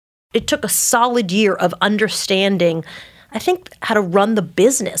It took a solid year of understanding, I think, how to run the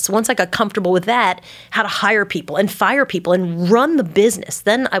business. Once I got comfortable with that, how to hire people and fire people and run the business.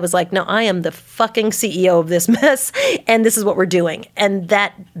 Then I was like, no, I am the fucking CEO of this mess, and this is what we're doing. And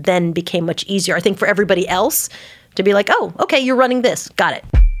that then became much easier, I think, for everybody else to be like, oh, okay, you're running this. Got it.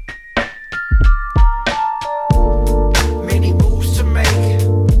 Many moves to make.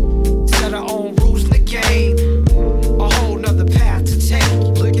 Set our own rules in the game. A whole nother path to take.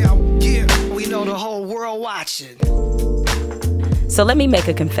 Look out, yeah, we know the whole world watching. So let me make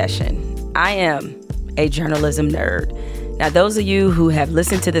a confession. I am a journalism nerd. Now, those of you who have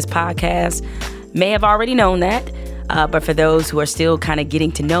listened to this podcast may have already known that. But for those who are still kind of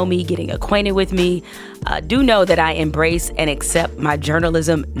getting to know me, getting acquainted with me, do know that I embrace and accept my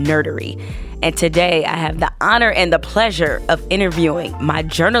journalism nerdery. And today I have the honor and the pleasure of interviewing my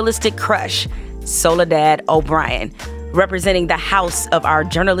journalistic crush, SOLEDAD O'BRIEN, representing the house of our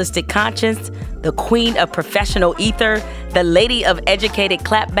journalistic conscience, the queen of professional ether, the lady of educated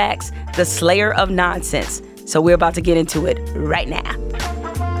clapbacks, the slayer of nonsense. So we're about to get into it right now.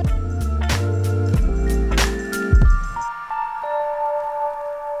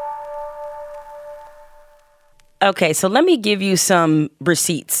 Okay, so let me give you some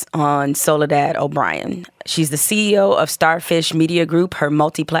receipts on SOLEDAD O'BRIEN. She's the CEO of Starfish Media Group, her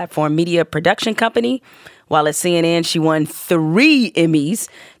multi-platform media production company. While at CNN, she won 3 Emmys,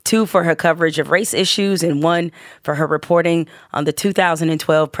 2 for her coverage of race issues and 1 for her reporting on the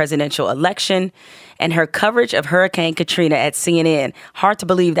 2012 presidential election. And her coverage of Hurricane Katrina at CNN, hard to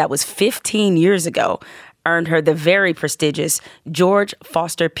believe that was 15 years ago, earned her the very prestigious George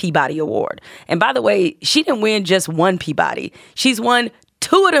Foster Peabody Award. And by the way, she didn't win just 1 Peabody. She's won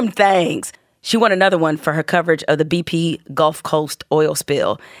 2 of them things. She won another one for her coverage of the BP Gulf Coast oil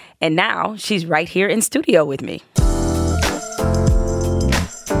spill. And now she's right here in studio with me.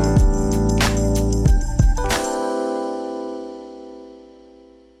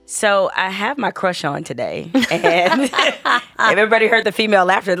 So I have my crush on today, and everybody heard the female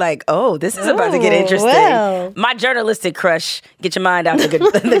laughter like, oh, this is about to get interesting. Well. My journalistic crush, get your mind out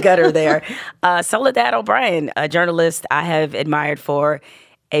the gutter there. SOLEDAD O'BRIEN, a journalist I have admired for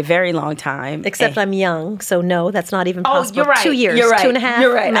a very long time. Except I'm young, so no, that's not even possible. You're right. 2 years, You're right. 2.5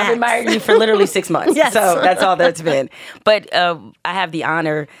 You're right. max. I've admired you for literally 6 months. Yes. So that's all that's been. But I have the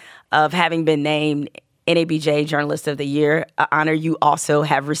honor of having been named NABJ Journalist of the Year, an honor you also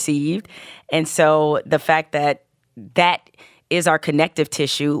have received. And so the fact that that is our connective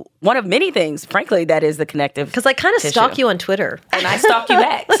tissue, one of many things, frankly, that is the connective Because I kind of stalk you on Twitter. And I stalk you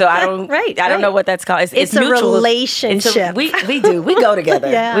back. So I don't I don't know what that's called. It's a mutual relationship. We do. We go together.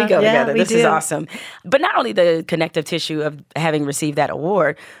 Yeah, we go together. This is do. awesome. But not only the connective tissue of having received that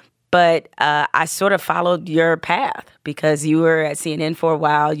award, but I sort of followed your path because you were at CNN for a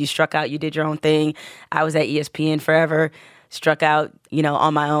while. You struck out. You did your own thing. I was at ESPN forever. Struck out,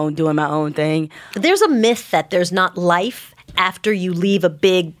 on my own, doing my own thing. There's a myth that there's not life after you leave a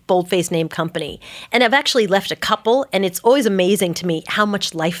big, bold-faced name company. And I've actually left a couple, and it's always amazing to me how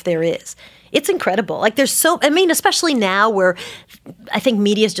much life there is. It's incredible. Like especially now where I think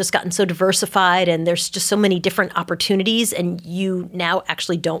media's just gotten so diversified and there's just so many different opportunities, and you now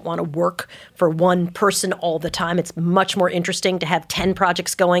actually don't want to work for one person all the time. It's much more interesting to have 10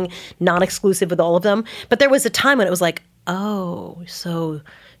 projects going, non-exclusive with all of them. But there was a time when it was like, oh, so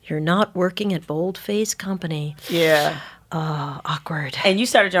you're not working at bold-faced company. Yeah. Awkward. And you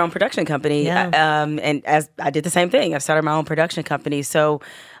started your own production company. Yeah. And as I did the same thing. I started my own production company. So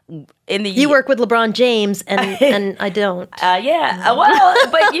you work with LeBron James and I don't. Yeah. Well,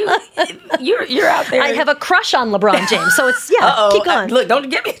 but you're out there. I have a crush on LeBron James. So it's keep going. Look, don't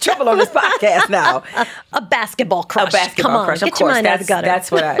get me in trouble on this podcast now. A basketball crush. A basketball Come on, crush. Get your mind out of the gutter. That's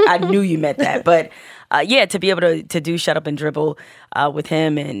what I knew you meant that. But to be able to do Shut Up and Dribble with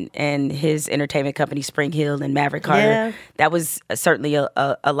him and his entertainment company, Spring Hill and Maverick Carter, that was certainly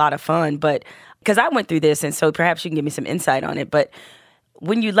a lot of fun. But because I went through this, and so perhaps you can give me some insight on it. But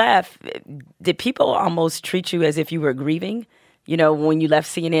when you left, did people almost treat you as if you were grieving? When you left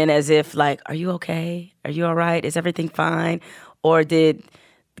CNN, as if like, are you okay? Are you all right? Is everything fine? Or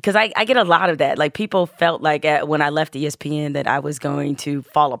because I get a lot of that. Like people felt like when I left ESPN that I was going to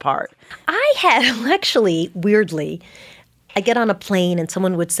fall apart. I had actually, weirdly, I get on a plane and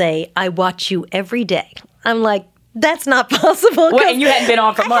someone would say, I watch you every day. I'm like, that's not possible. Well, and you hadn't been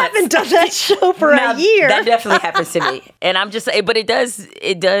on for months. I haven't done that show for a year. That definitely happens to me. And I'm just saying, but it does.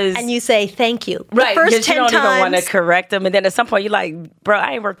 And you say, thank you. Right. The first because 10 you don't times. even want to correct them. And then at some point you're like, bro,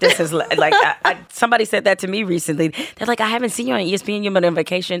 I ain't worked this since, like, somebody said that to me recently. They're like, I haven't seen you on ESPN. You've been on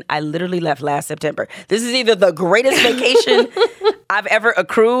vacation. I literally left last September. This is either the greatest vacation I've ever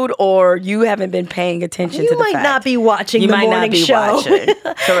accrued, or you haven't been paying attention to the fact. You might not be watching the morning show.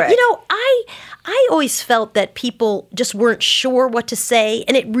 Correct. I always felt that people just weren't sure what to say,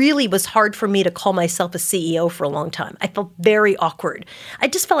 and it really was hard for me to call myself a CEO for a long time. I felt very awkward. I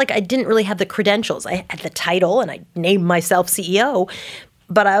just felt like I didn't really have the credentials. I had the title, and I named myself CEO,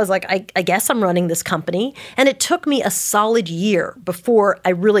 but I was like, I guess I'm running this company. And it took me a solid year before I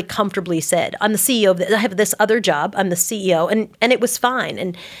really comfortably said, I'm the CEO of this. I have this other job. I'm the CEO, and it was fine.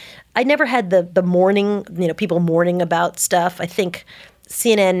 And I never had the mourning, people mourning about stuff. I think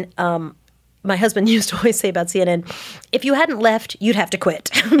CNN. My husband used to always say about CNN, if you hadn't left, you'd have to quit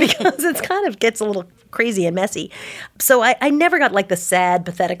because it kind of gets a little crazy and messy. So I never got like the sad,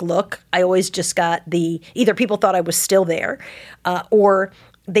 pathetic look. I always just got either people thought I was still there or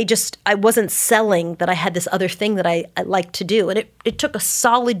I wasn't selling that I had this other thing that I liked to do. And it took a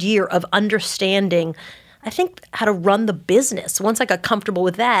solid year of understanding, I think, how to run the business. Once I got comfortable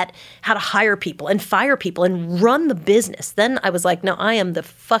with that, how to hire people and fire people and run the business. Then I was like, no, I am the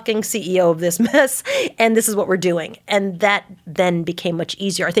fucking CEO of this mess, and this is what we're doing. And that then became much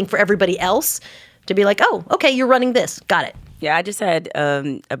easier, I think, for everybody else to be like, oh, okay, you're running this. Got it. Yeah, I just had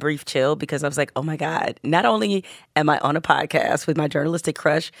a brief chill because I was like, oh my God, not only am I on a podcast with my journalistic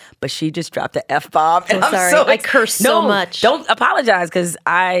crush, but she just dropped the F-bomb. I'm sorry. I curse so much. Don't apologize, because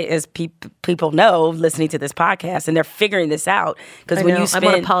as people know, listening to this podcast, and they're figuring this out. Because when you spend, I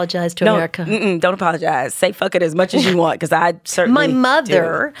want to apologize to America. Don't apologize. Say fuck it as much as you want, because I certainly My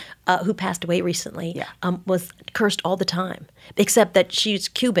mother, who passed away recently, was cursed all the time, except that she's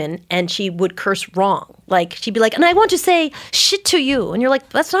Cuban and she would curse wrong. Like, she'd be like, and I want to say shit to you. And you're like,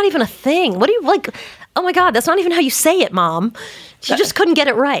 that's not even a thing. What do you like? Oh my God, that's not even how you say it, Mom. She just couldn't get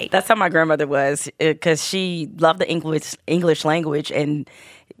it right. That's how my grandmother was, because she loved the English language, and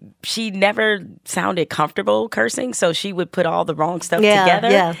she never sounded comfortable cursing, so she would put all the wrong stuff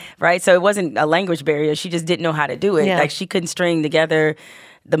together, right? So it wasn't a language barrier. She just didn't know how to do it. Like, she couldn't string together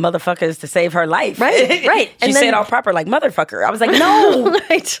the motherfuckers to save her life. Right. She said all proper, like, motherfucker. I was like, no.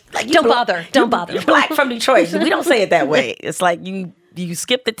 Right. Like, don't bother. You're black from Detroit. We don't say it that way. It's like you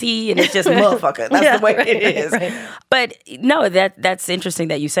skip the T and it's just motherfucker. That's the way it is. Right. But no, that's interesting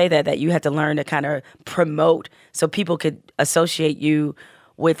that you say that you had to learn to kind of promote so people could associate you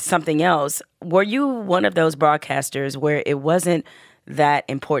with something else. Were you one of those broadcasters where it wasn't that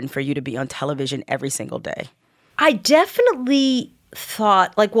important for you to be on television every single day? I definitely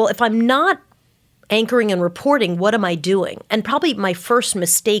thought, like, well, if I'm not anchoring and reporting, what am I doing? And probably my first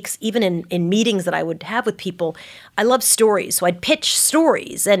mistakes, even in meetings that I would have with people, I love stories. So I'd pitch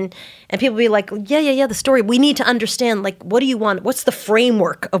stories and people would be like, yeah, the story. We need to understand, like, what do you want? What's the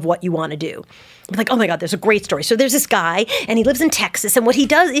framework of what you want to do? I'm like, oh my God, there's a great story. So there's this guy and he lives in Texas, and what he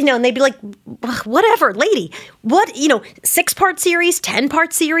does, and they'd be like, whatever, lady, what, 6-part series,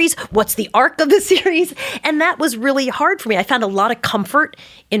 10-part series, what's the arc of the series? And that was really hard for me. I found a lot of comfort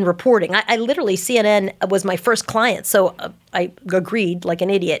in reporting. I literally, CNN was my first client. So I agreed, like an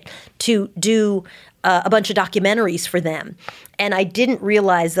idiot, to do a bunch of documentaries for them. And I didn't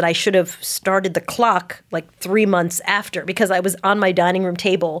realize that I should have started the clock like 3 months after, because I was on my dining room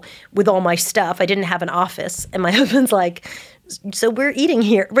table with all my stuff. I didn't have an office. And my husband's like, so we're eating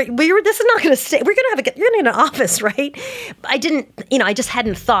here. This is not going to stay. You're going to need an office, right? I didn't, I just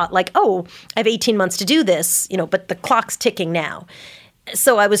hadn't thought like, oh, I have 18 months to do this, but the clock's ticking now.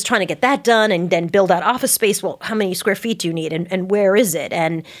 So I was trying to get that done and then build out office space. Well, how many square feet do you need? And where is it?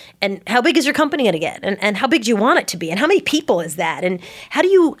 And how big is your company going to get? And how big do you want it to be? And how many people is that? And how do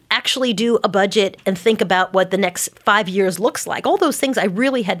you actually do a budget and think about what the next 5 years looks like? All those things I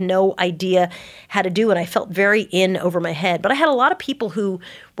really had no idea how to do, and I felt very in over my head. But I had a lot of people who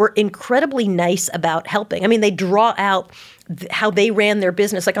were incredibly nice about helping. I mean, they draw out how they ran their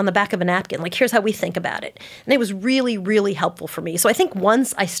business, like on the back of a napkin, like, here's how we think about it. And it was really, really helpful for me. So I think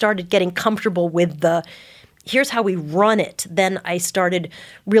once I started getting comfortable with here's how we run it, then I started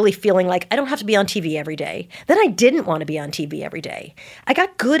really feeling like I don't have to be on TV every day. Then I didn't want to be on TV every day. I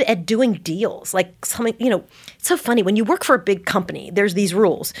got good at doing deals. Like, something, it's so funny. When you work for a big company, there's these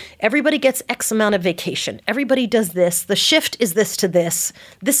rules. Everybody gets X amount of vacation. Everybody does this. The shift is this to this.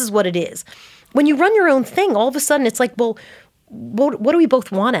 This is what it is. When you run your own thing, all of a sudden it's like, well, what do we both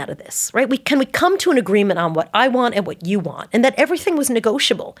want out of this, right? Can we come to an agreement on what I want and what you want, and that everything was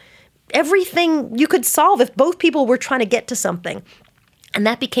negotiable? Everything you could solve if both people were trying to get to something. And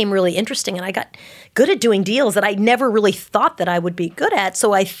that became really interesting, and I got good at doing deals that I never really thought that I would be good at.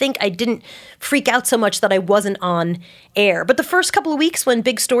 So I think I didn't freak out so much that I wasn't on air. But the first couple of weeks when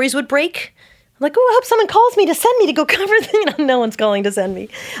big stories would break, like, oh, I hope someone calls me to send me to go cover things. No one's calling to send me.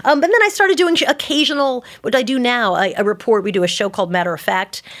 But then I started doing occasional, what I do now, I report, we do a show called Matter of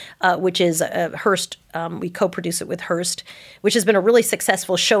Fact, which is Hearst. We co-produce it with Hearst, which has been a really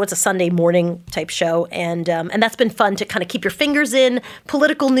successful show. It's a Sunday morning type show. And that's been fun to kind of keep your fingers in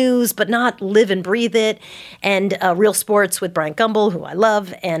political news, but not live and breathe it. And Real Sports with Brian Gumbel, who I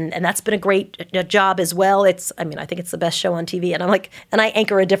love. And that's been a great job as well. I think it's the best show on TV. And I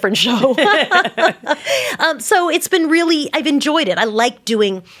anchor a different show. So it's been really, I've enjoyed it. I like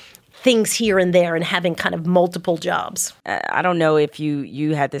doing things here and there and having kind of multiple jobs. I don't know if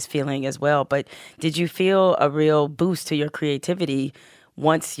you had this feeling as well, but did you feel a real boost to your creativity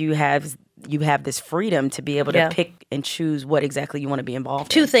once you have this freedom to be able to pick and choose what exactly you want to be involved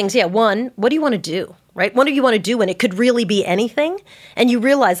in? Two things. Yeah. One, what do you want to do? Right? What do you want to do? And it could really be anything. And you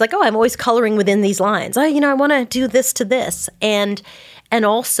realize like, oh, I'm always coloring within these lines. I want to do this to this. And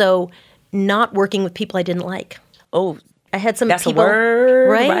also not working with people I didn't like. Oh, I had some that's people, a word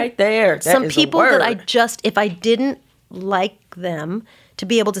right there. That some is people a word. that I just, if I didn't like them, to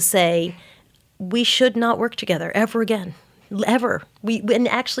be able to say, we should not work together ever again, ever. And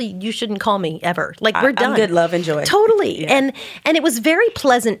actually, you shouldn't call me ever. Like we're done. I'm good, love, and joy. Totally. Yeah. And it was very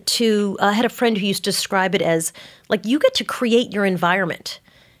pleasant to. I had a friend who used to describe it as like you get to create your environment,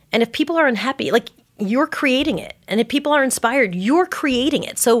 and if people are unhappy, like you're creating it, and if people are inspired, you're creating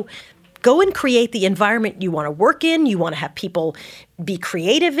it. So. Go and create the environment you want to work in. You want to have people be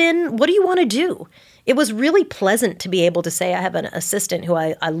creative in. What do you want to do? It was really pleasant to be able to say, I have an assistant who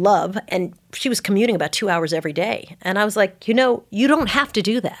I love, and she was commuting about 2 hours every day. And I was like, you don't have to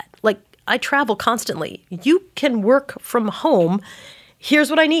do that. Like, I travel constantly. You can work from home.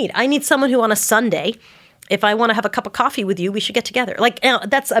 Here's what I need. I need someone who on a Sunday, if I want to have a cup of coffee with you, we should get together. Like,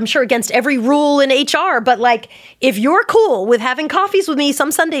 that's, I'm sure, against every rule in HR, but like, if you're cool with having coffees with me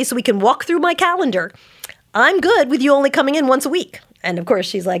some Sundays so we can walk through my calendar, I'm good with you only coming in once a week. And of course,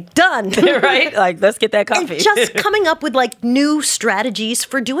 she's like, done. Right? Like, let's get that coffee. And just coming up with like new strategies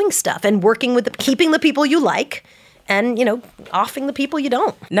for doing stuff and working with keeping the people you like and, offing the people you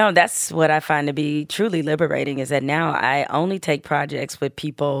don't. No, that's what I find to be truly liberating is that now I only take projects with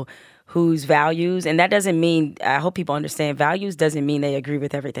people whose values, and that doesn't mean, I hope people understand, values doesn't mean they agree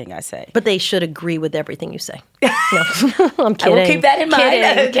with everything I say. But they should agree with everything you say. No, I'm kidding. I will keep that in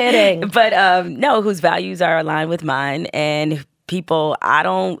mind. Kidding. But no, whose values are aligned with mine, and people, I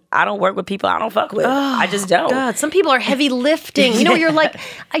don't work with people I don't fuck with. I just don't. God, some people are heavy lifting. You're like,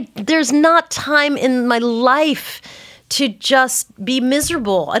 there's not time in my life to just be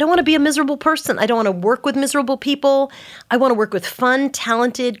miserable. I don't want to be a miserable person. I don't want to work with miserable people. I want to work with fun,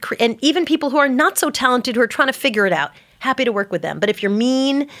 talented, and even people who are not so talented who are trying to figure it out. Happy to work with them. But if you're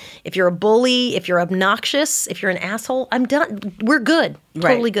mean, if you're a bully, if you're obnoxious, if you're an asshole, I'm done. We're good.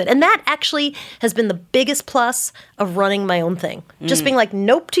 Totally Right. good. And that actually has been the biggest plus of running my own thing. Just being like,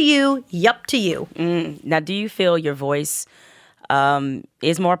 nope to you, yup to you. Now, do you feel your voice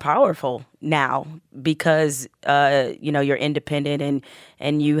is more powerful now because you're independent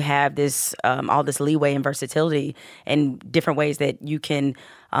and you have this all this leeway and versatility and different ways that you can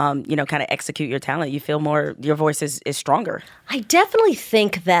kind of execute your talent? You feel more, your voice is stronger. I definitely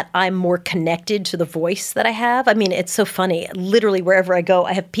think that I'm more connected to the voice that I have. I mean, it's so funny. Literally, wherever I go,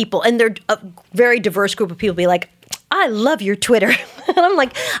 I have people, and they're a very diverse group of people, be like, I love your Twitter. And I'm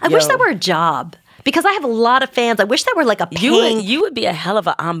like, I wish that were a job. Because I have a lot of fans. I wish that were like a paying... You would be a hell of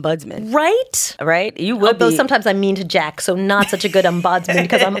an ombudsman. Right? Right? You would Although sometimes I'm mean to Jack, so not such a good ombudsman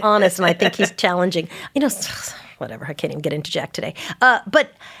because I'm honest and I think he's challenging. Whatever. I can't even get into Jack today.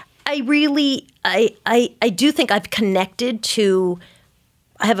 But I really... I do think I've connected to...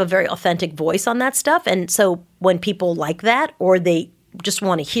 I have a very authentic voice on that stuff. And so when people like that or they just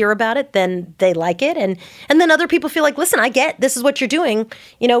want to hear about it, then they like it. And then other people feel like, listen, I get this is what you're doing.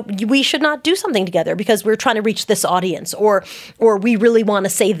 We should not do something together because we're trying to reach this audience or we really want to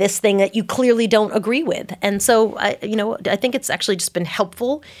say this thing that you clearly don't agree with. And so, I think it's actually just been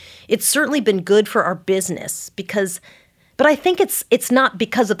helpful. It's certainly been good for our business but I think it's not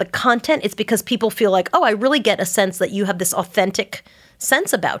because of the content. It's because people feel like, oh, I really get a sense that you have this authentic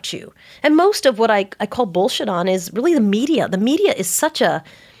sense about you. And most of what I call bullshit on is really the media. The media is it's such a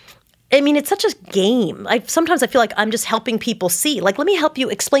game. Sometimes I feel like I'm just helping people see. Like, let me help you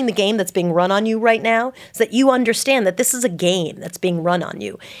explain the game that's being run on you right now so that you understand that this is a game that's being run on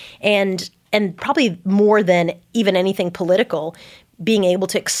you. And probably more than even anything political, being able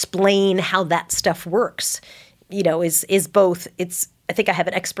to explain how that stuff works, is both, I think I have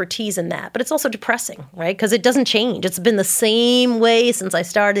an expertise in that, but it's also depressing, right? Because it doesn't change. It's been the same way since I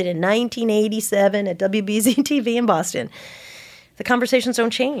started in 1987 at WBZ TV in Boston. the conversations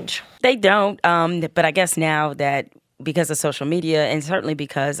don't change. They don't. But I guess now that because of social media and certainly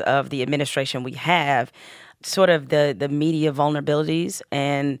because of the administration we have, sort of the media vulnerabilities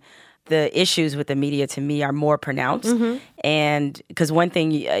and the issues with the media to me are more pronounced. And because one thing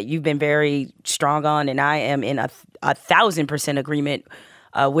you've been very strong on, and I am in a 1,000% agreement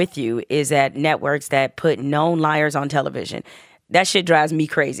with you, is that networks that put known liars on television. That shit drives me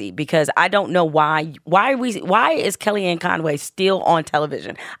crazy because I don't know why is Kellyanne Conway still on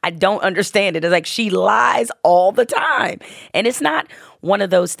television? I don't understand it. It's like she lies all the time. And it's not one of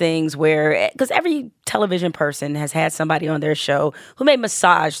those things where, because every television person has had somebody on their show who may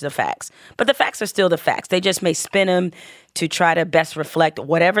massage the facts, but the facts are still the facts. They just may spin them to try to best reflect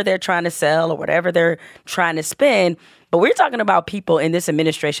whatever they're trying to sell or whatever they're trying to spin. But we're talking about people in this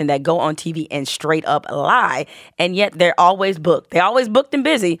administration that go on TV and straight up lie, and yet they're always booked. They're always booked and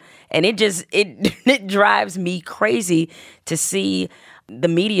busy, and it drives me crazy to see the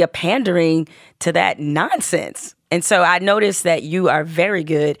media pandering to that nonsense. And so I noticed that you are very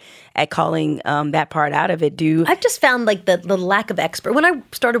good at calling that part out of it. I've just found like the lack of expert. When I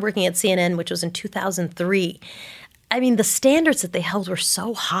started working at CNN, which was in 2003, I mean, the standards that they held were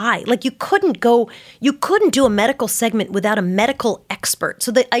so high. Like you couldn't do a medical segment without a medical expert.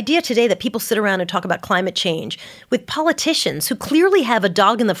 So the idea today that people sit around and talk about climate change with politicians who clearly have a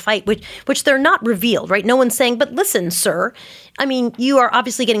dog in the fight, which they're not revealed, right? No one's saying, but listen, sir, I mean, you are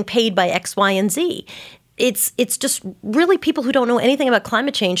obviously getting paid by X, Y, and Z. It's just really people who don't know anything about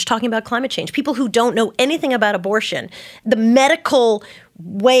climate change talking about climate change. People who don't know anything about abortion, the medical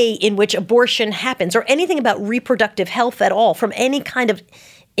way in which abortion happens, or anything about reproductive health at all from any kind of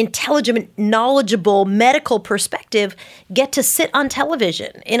intelligent, knowledgeable medical perspective, get to sit on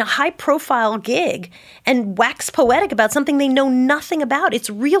television in a high-profile gig and wax poetic about something they know nothing about. It's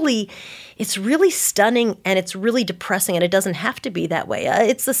really stunning, and it's really depressing, and it doesn't have to be that way.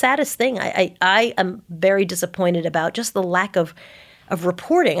 It's the saddest thing. I am very disappointed about just the lack of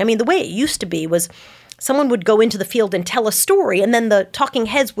reporting. I mean, the way it used to be was someone would go into the field and tell a story, and then the talking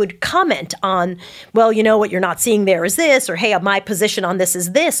heads would comment on, well, you know, what you're not seeing there is this, or hey, my position on this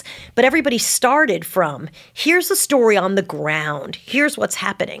is this. But everybody started from, here's the story on the ground. Here's what's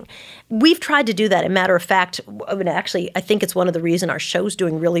happening. We've tried to do that. And matter of fact, actually, I think it's one of the reasons our show's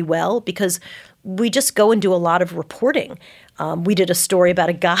doing really well, because we just go and do a lot of reporting. We did a story about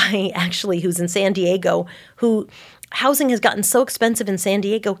a guy, actually, who's in San Diego, who housing has gotten so expensive in San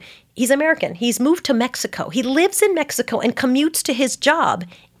Diego. He's American. He's moved to Mexico. He lives in Mexico and commutes to his job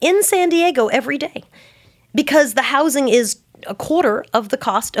in San Diego every day because the housing is a quarter of the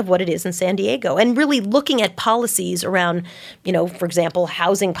cost of what it is in San Diego. And really looking at policies around, you know, for example,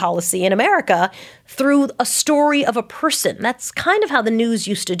 housing policy in America through a story of a person. That's kind of how the news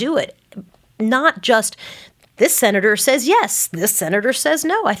used to do it. Not just this senator says yes, this senator says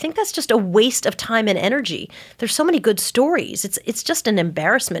no. I think that's just a waste of time and energy. There's so many good stories. It's just an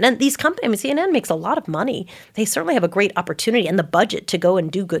embarrassment. And these companies, CNN makes a lot of money. They certainly have a great opportunity and the budget to go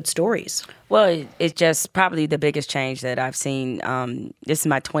and do good stories. Well, it's just probably the biggest change that I've seen. This is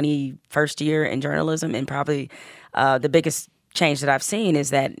my 21st year in journalism, and probably the biggest change that I've seen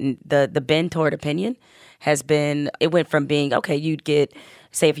is that the bend toward opinion has been, it went from being, okay, you'd get,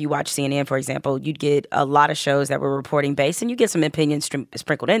 say if you watch CNN, for example, you'd get a lot of shows that were reporting based, and you get some opinions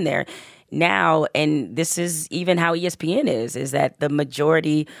sprinkled in there. Now, and this is even how ESPN is that the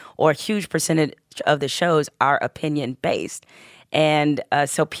majority or a huge percentage of the shows are opinion based. And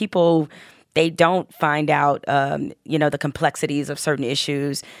so people, they don't find out, the complexities of certain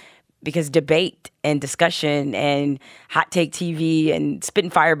issues, because debate and discussion and hot take TV and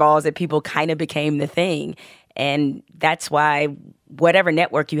spitting fireballs at people kind of became the thing. And that's why whatever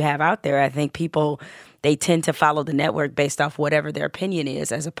network you have out there, I think people, they tend to follow the network based off whatever their opinion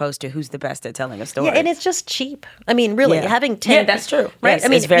is, as opposed to who's the best at telling a story. Yeah, and it's just cheap. I mean, really, having 10... Yeah, that's true. Right? Yes, I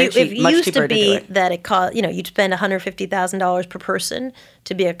mean, it's very cheap, it much used cheaper to be do it. that it cost, you'd spend $150,000 per person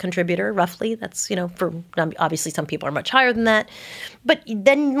to be a contributor, roughly. That's, for obviously some people are much higher than that. But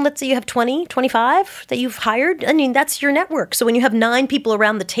then let's say you have 20, 25 that you've hired. I mean, that's your network. So when you have 9 people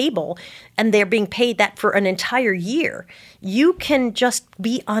around the table and they're being paid that for an entire year, you can just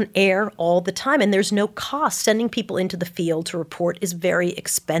be on air all the time. And there's no cost. Sending people into the field to report is very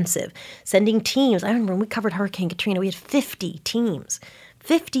expensive. Sending teams. I remember when we covered Hurricane Katrina, we had 50 teams.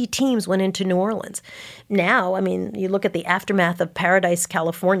 50 teams went into New Orleans. Now, I mean, you look at the aftermath of Paradise,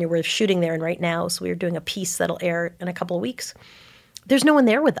 California. We're shooting there right now, so we're doing a piece that'll air in a couple of weeks. There's no one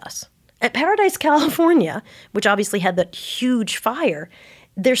there with us. At Paradise, California, which obviously had that huge fire,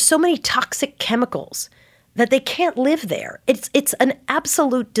 there's so many toxic chemicals that they can't live there. It's an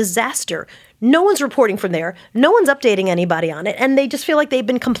absolute disaster. No one's reporting from there. No one's updating anybody on it. And they just feel like they've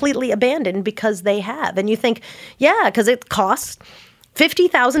been completely abandoned because they have. And you think, yeah, because it costs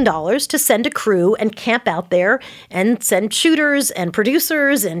 $50,000 to send a crew and camp out there and send shooters and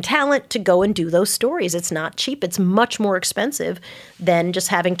producers and talent to go and do those stories. It's not cheap. It's much more expensive than just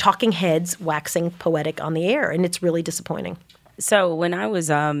having talking heads waxing poetic on the air. And it's really disappointing. So when I was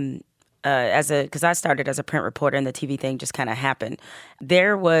because I started as a print reporter and the TV thing just kind of happened,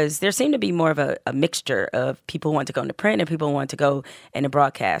 there seemed to be more of a mixture of people who want to go into print and people who want to go into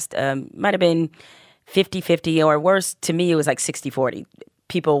broadcast. Might have been 50-50, or worse, to me, it was like 60-40,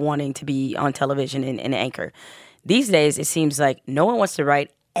 people wanting to be on television and anchor. These days, it seems like no one wants to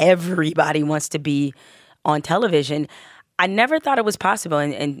write. Everybody wants to be on television. I never thought it was possible.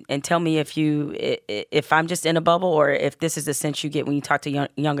 And tell me if I'm just in a bubble or if this is the sense you get when you talk to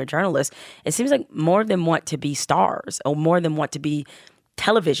younger journalists. It seems like more of them want to be stars or more of them want to be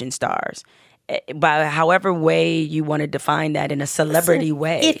television stars. By however way you want to define that in a celebrity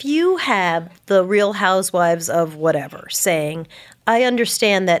way. If you have the Real Housewives of whatever saying, I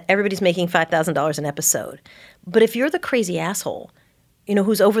understand that everybody's making $5,000 an episode, but if you're the crazy asshole,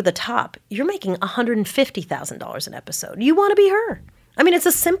 who's over the top, you're making $150,000 an episode. You want to be her. I mean, it's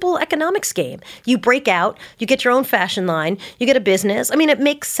a simple economics game. You break out, you get your own fashion line, you get a business. I mean, it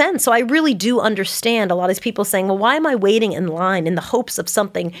makes sense. So I really do understand a lot of these people saying, well, why am I waiting in line in the hopes of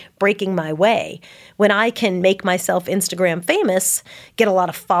something breaking my way when I can make myself Instagram famous, get a lot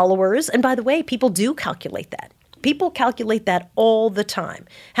of followers? And by the way, people do calculate that. People calculate that all the time.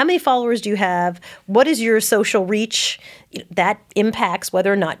 How many followers do you have? What is your social reach? That impacts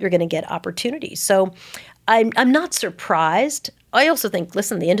whether or not you're going to get opportunities. So I'm not surprised. I also think,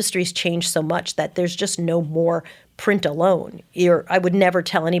 listen, the industry's changed so much that there's just no more print alone. I would never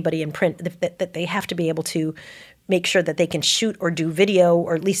tell anybody in print that they have to be able to make sure that they can shoot or do video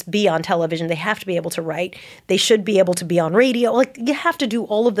or at least be on television. They have to be able to write. They should be able to be on radio. Like, you have to do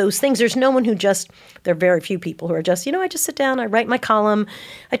all of those things. There's no one there are very few people who are just, I just sit down, I write my column,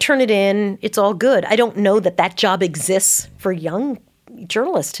 I turn it in, it's all good. I don't know that job exists for young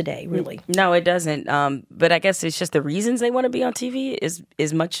journalists today, really. No, it doesn't. But I guess it's just the reasons they want to be on TV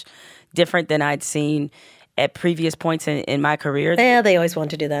is much different than I'd seen at previous points in my career. Yeah, they always want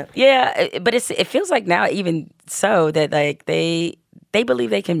to do that. Yeah, but it feels like now even so that like they believe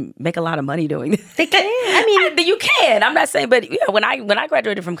they can make a lot of money doing this. They can. I mean, you can. I'm not saying, but when I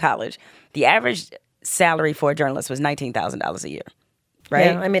graduated from college, the average salary for a journalist was $19,000 a year. Right?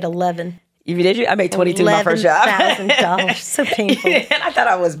 Yeah, I made 11. Did you? I made 22 my first job. $11,000. So painful. And I thought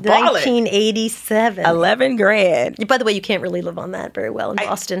I was balling. 1987. $11,000. By the way, you can't really live on that very well in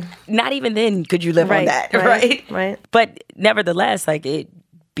Boston. Not even then could you live on that, right? But nevertheless,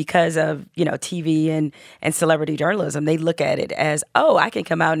 because of TV and celebrity journalism, they look at it as, oh, I can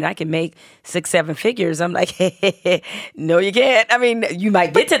come out and I can make 6-7 figures. I'm like, no, you can't. I mean, you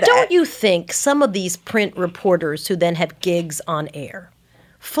might get to that. Don't you think some of these print reporters who then have gigs on air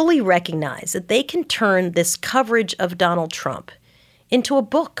fully recognize that they can turn this coverage of Donald Trump into a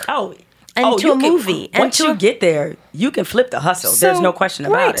book? To a movie. Once you get there, you can flip the hustle. There's no question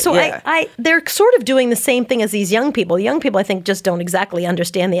about it. So yeah. They're sort of doing the same thing as these young people. Young people, I think, just don't exactly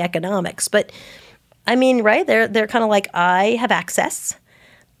understand the economics. But, I mean, right, they're kind of like, I have access.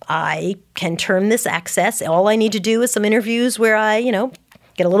 I can turn this access. All I need to do is some interviews where I,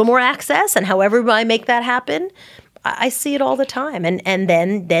 get a little more access. And however I make that happen, I see it all the time. And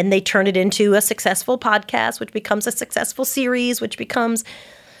then they turn it into a successful podcast, which becomes a successful series, which becomes...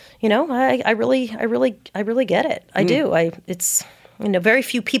 I really get it. I do. It's very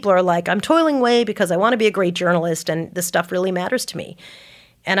few people are like, I'm toiling away because I want to be a great journalist and this stuff really matters to me.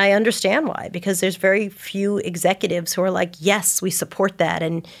 And I understand why, because there's very few executives who are like, yes, we support that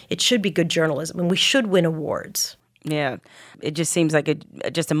and it should be good journalism and we should win awards. Yeah. It just seems like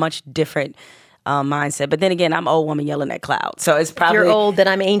just a much different mindset. But then again, I'm old woman yelling at clouds. So it's probably... You're old, then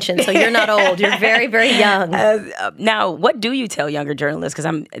I'm ancient. So you're not old. You're very, very young. Now, what do you tell younger journalists?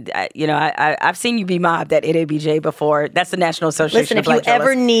 Because I've seen you be mobbed at NABJ before. That's the National Association of Black Journalists. Listen, if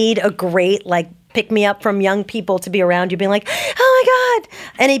you ever need a great, pick me up from young people to be around you, being like, oh my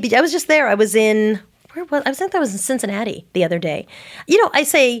God. NABJ, I was just there. I was in Cincinnati the other day. I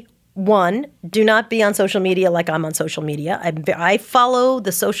say... One, do not be on social media like I'm on social media. I follow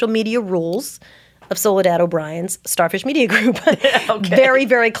the social media rules of SOLEDAD O'Brien's Starfish Media Group very,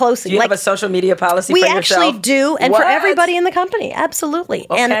 very closely. Do you have a social media policy for yourself? We actually do, and for everybody in the company, absolutely.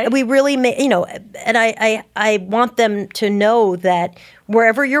 Okay. And we really, and I want them to know that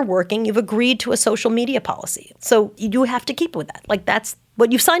wherever you're working, you've agreed to a social media policy. So you have to keep with that. That's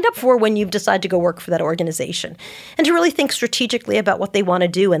what you've signed up for when you've decided to go work for that organization, and to really think strategically about what they want to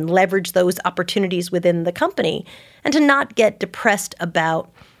do and leverage those opportunities within the company, and to not get depressed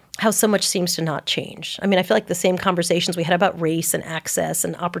about how so much seems to not change. I mean, I feel like the same conversations we had about race and access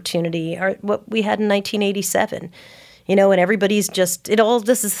and opportunity are what we had in 1987, and everybody's it all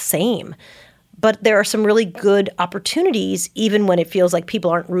just is the same. But there are some really good opportunities, even when it feels like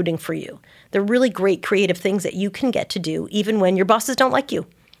people aren't rooting for you. They're really great creative things that you can get to do, even when your bosses don't like you.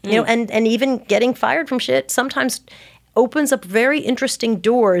 And even getting fired from shit sometimes opens up very interesting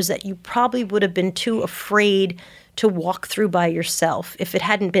doors that you probably would have been too afraid to walk through by yourself if it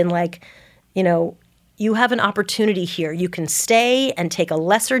hadn't been like, you have an opportunity here. You can stay and take a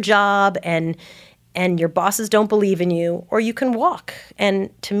lesser job and your bosses don't believe in you, or you can walk. And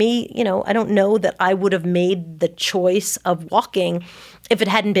to me, I don't know that I would have made the choice of walking if it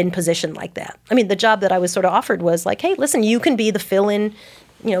hadn't been positioned like that. I mean, the job that I was sort of offered was like, hey, listen, you can be the fill-in,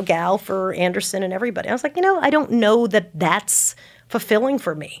 gal for Anderson and everybody. I was like, I don't know that that's fulfilling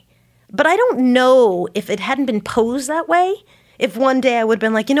for me. But I don't know if it hadn't been posed that way, if one day I would have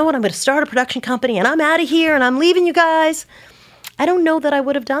been like, I'm going to start a production company and I'm out of here and I'm leaving you guys. I don't know that I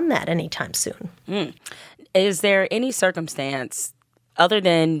would have done that anytime soon. Is there any circumstance, other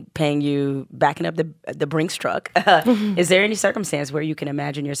than paying you, backing up the Brinks truck, is there any circumstance where you can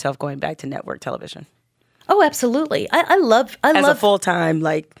imagine yourself going back to network television? Oh, absolutely. I love a full-time,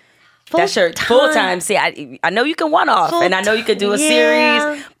 that's your full-time. See, I know you can one-off, and I know you could do a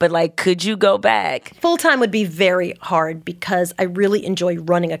series, but could you go back? Full-time would be very hard because I really enjoy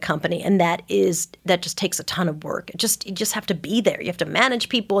running a company, and that just takes a ton of work. You just have to be there. You have to manage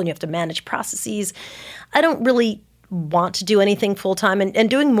people, and you have to manage processes. I don't really want to do anything full-time, and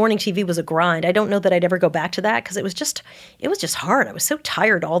doing morning TV was a grind. I don't know that I'd ever go back to that because it was just hard. I was so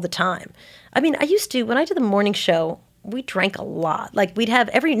tired all the time. I mean, I used to, when I did the morning show, we drank a lot. We'd have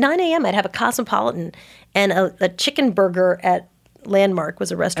every 9 a.m. I'd have a Cosmopolitan and a chicken burger at Landmark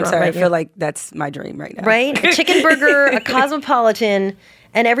was a restaurant. I'm sorry, right I feel like that's my dream right now. Right? A chicken burger, a Cosmopolitan,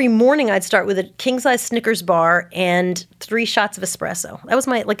 and every morning I'd start with a king-size Snickers bar and 3 shots of espresso. That was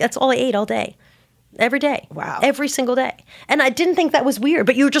that's all I ate all day. Every day. Wow. Every single day. And I didn't think that was weird,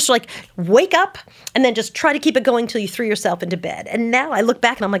 but you were just wake up and then just try to keep it going till you threw yourself into bed. And now I look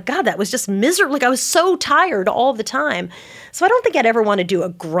back and I'm like, God, that was just miserable. I was so tired all the time. So I don't think I'd ever want to do a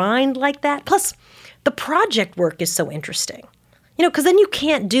grind like that. Plus, the project work is so interesting. Because then you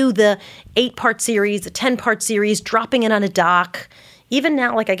can't do the 8-part series, the 10-part series, dropping it on a doc. Even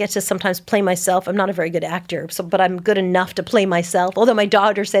now, I get to sometimes play myself. I'm not a very good actor, but I'm good enough to play myself. Although my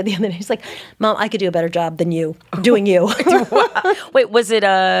daughter said the other day, she's like, Mom, I could do a better job than you doing you. Wait, was it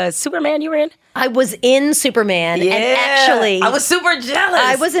Superman you were in? I was in Superman. Yeah, and actually, I was super jealous.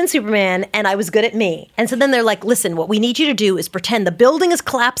 I was in Superman, and I was good at me. And so then they're like, listen, what we need you to do is pretend the building is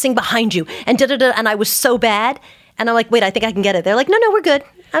collapsing behind you. And da-da-da. And I was so bad. And I'm like, wait, I think I can get it. They're like, no, we're good.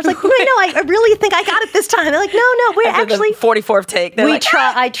 I was like, wait, no, I really think I got it this time. They're like, no, we're After actually. The 44th take.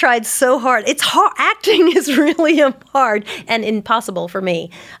 I tried so hard. It's hard. Acting is really hard and impossible for me.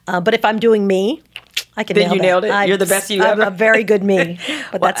 But if I'm doing me, I can nail it. Then you nailed it? You're the best you ever? I'm a very good me,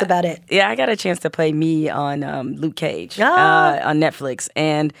 but that's about it. Yeah, I got a chance to play me on Luke Cage on Netflix.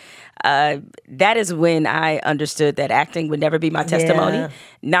 And that is when I understood that acting would never be my testimony. Yeah.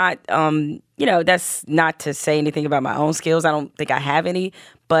 Not, that's not to say anything about my own skills. I don't think I have any.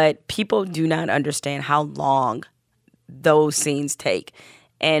 But people do not understand how long those scenes take.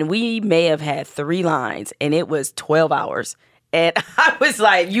 And we may have had 3 lines, and it was 12 hours. And I was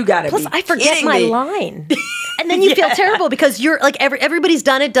like, you got to be kidding me. Plus, I forget my line. And then you feel terrible because you're like, everybody's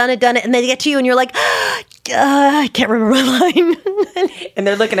done it. And they get to you and you're like, I can't remember my line. And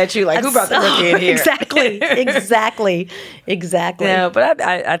they're looking at you like, who brought the rookie in here? Exactly. No, but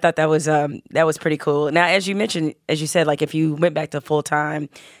I thought that was pretty cool. Now, as you mentioned, as you said, if you went back to full time,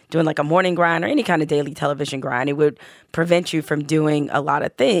 doing a morning grind or any kind of daily television grind, it would prevent you from doing a lot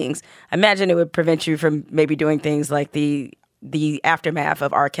of things. I imagine it would prevent you from maybe doing things like the aftermath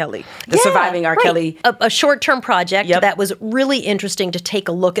of R. Kelly, surviving R. Kelly. A short-term project that was really interesting to take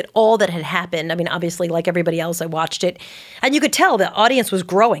a look at all that had happened. I mean, obviously, like everybody else, I watched it. And you could tell the audience was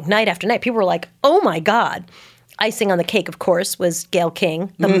growing night after night. People were like, oh, my God. Icing on the cake, of course, was Gayle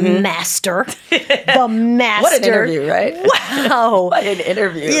King, the master. The master. What an interview, right? Wow. What an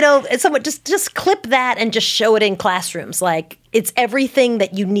interview. Someone just clip that and just show it in classrooms. It's everything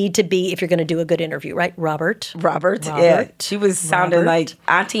that you need to be if you're going to do a good interview, right? Robert. Yeah. She was sounding like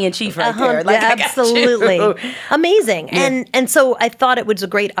Auntie in Chief right there. Absolutely. Amazing. Yeah. And so I thought it was a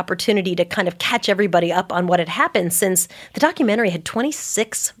great opportunity to kind of catch everybody up on what had happened since the documentary had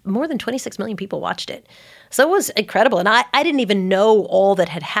more than 26 million people watched it. So it was incredible. And I didn't even know all that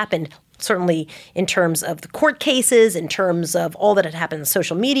had happened, certainly in terms of the court cases, in terms of all that had happened in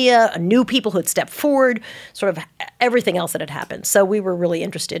social media, new people who had stepped forward, sort of everything else that had happened. So we were really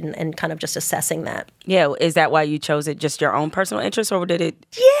interested in kind of just assessing that. Yeah. Is that why you chose it, just your own personal interest, or did it?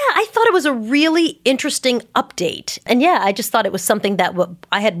 Yeah, I thought it was a really interesting update. And yeah, I just thought it was something that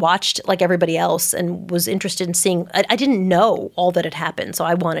I had watched like everybody else and was interested in seeing. I didn't know all that had happened, so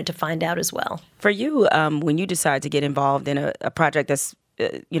I wanted to find out as well. For you, when you decide to get involved in a project that's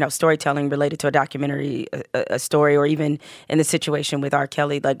storytelling related to a documentary, a story, or even in the situation with R.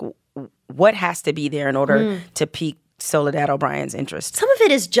 Kelly, like what has to be there in order to pique SOLEDAD O'Brien's interest? Some of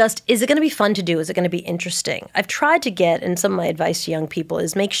it is just, is it going to be fun to do? Is it going to be interesting? I've tried to get, and some of my advice to young people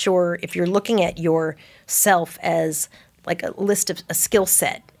is make sure if you're looking at yourself as like a list of a skill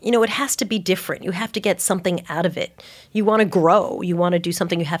set, it has to be different. You have to get something out of it. You want to grow. You want to do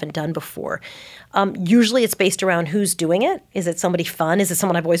something you haven't done before. Usually it's based around who's doing it. Is it somebody fun? Is it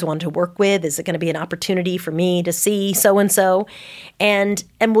someone I've always wanted to work with? Is it going to be an opportunity for me to see so-and-so? And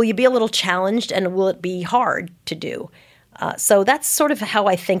will you be a little challenged, and will it be hard to do? So that's sort of how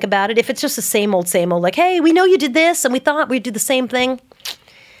I think about it. If it's just the same old, like, hey, we know you did this and we thought we'd do the same thing.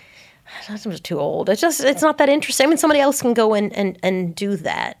 I'm just too old. It's not that interesting. I mean, somebody else can go and do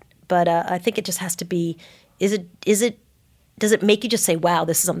that. But I think it just has to be, does it make you just say, wow,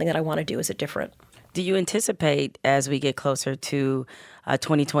 this is something that I want to do? Is it different? Do you anticipate, as we get closer to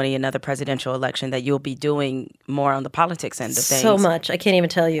 2020, another presidential election, that you'll be doing more on the politics end of things? So much. I can't even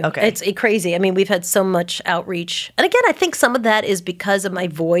tell you. Okay. It's crazy. I mean, we've had so much outreach. And again, I think some of that is because of my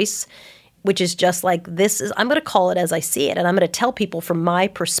voice, which is just like, I'm going to call it as I see it. And I'm going to tell people from my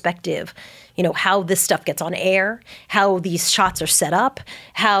perspective, how this stuff gets on air, how these shots are set up,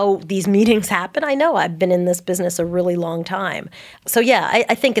 how these meetings happen. I know I've been in this business a really long time. So yeah,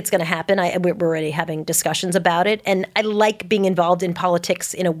 I think it's going to happen. We're already having discussions about it. And I like being involved in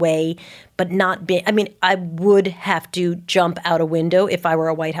politics in a way, but not being, I would have to jump out a window if I were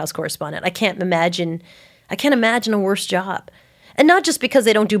a White House correspondent. I can't imagine a worse job. And not just because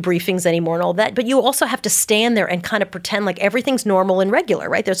they don't do briefings anymore and all that, but you also have to stand there and kind of pretend like everything's normal and regular,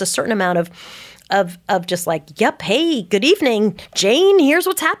 right? There's a certain amount of just like, yep, hey, good evening, Jane, here's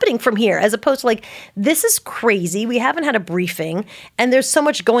what's happening from here, as opposed to like, this is crazy, we haven't had a briefing, and there's so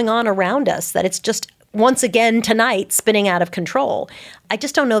much going on around us that it's just, once again tonight, spinning out of control. I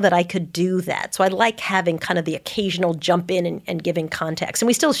just don't know that I could do that. So I like having kind of the occasional jump in and giving context. And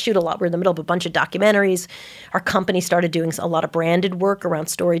we still shoot a lot. We're in the middle of a bunch of documentaries. Our company started doing a lot of branded work around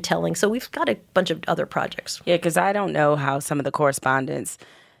storytelling. So we've got a bunch of other projects. Yeah, because I don't know how some of the correspondents,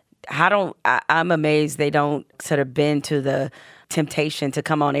 I'm amazed they don't sort of bend to the temptation to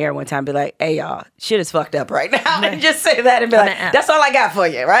come on air one time and be like, hey, y'all, shit is fucked up right now. And just say that and be like, that's all I got for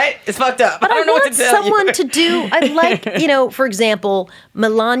you, right? It's fucked up. But I don't know what to tell you. I want someone to do, I like, for example,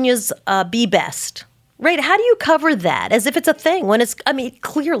 Melania's Be Best. Right? How do you cover that as if it's a thing when it's,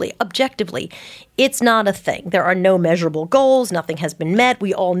 clearly, objectively, it's not a thing. There are no measurable goals. Nothing has been met.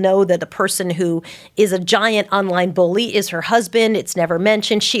 We all know that the person who is a giant online bully is her husband. It's never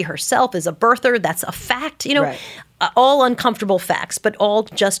mentioned. She herself is a birther. That's a fact. Right. All uncomfortable facts, but all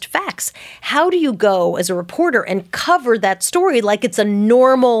just facts. How do you go as a reporter and cover that story like it's a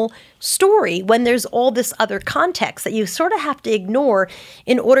normal story when there's all this other context that you sort of have to ignore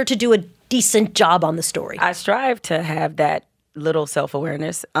in order to do a decent job on the story? I strive to have that little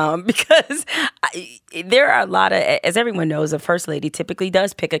self-awareness because there are a lot of, as everyone knows, a first lady typically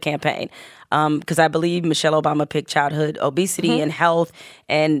does pick a campaign because I believe Michelle Obama picked childhood obesity and health,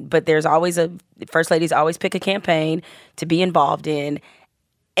 but there's always first ladies always pick a campaign to be involved in,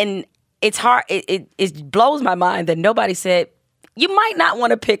 and it's hard. It blows my mind that nobody said, you might not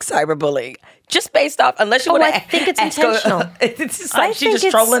want to pick cyberbullying just based off, unless you want to. I think it's intentional. It's just like she's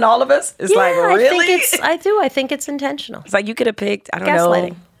just trolling all of us. It's like, really? I think it's intentional. It's like you could have picked, I don't Gaslighting.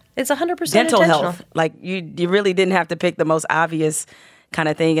 know. It's 100% dental intentional. health. Like you really didn't have to pick the most obvious kind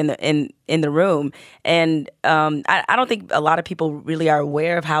of thing in the room. And I don't think a lot of people really are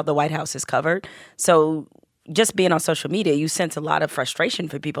aware of how the White House is covered. So just being on social media, you sense a lot of frustration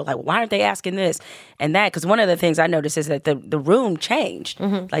for people. Like, why aren't they asking this and that? Because one of the things I noticed is that the room changed.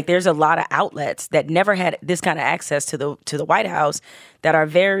 Like, there's a lot of outlets that never had this kind of access to the White House that are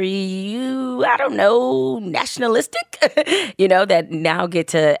very, I don't know, nationalistic, that now get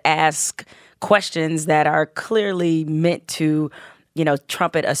to ask questions that are clearly meant to,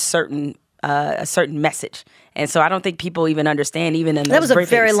 trumpet a certain message. And so I don't think people even understand, even in those That was a briefings.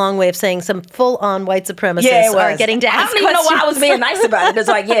 very long way of saying some full-on white supremacists are getting to ask I don't even know why I was questions. being nice about it. It's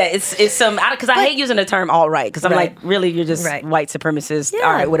like, it's some, because I hate using the term alt-right, because I'm Right. like, really, you're just Right. white supremacists,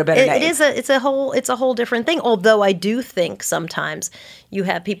 all right, with a better name. It's a whole different thing. Although I do think sometimes you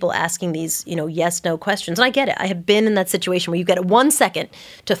have people asking these, yes, no questions. And I get it. I have been in that situation where you get 1 second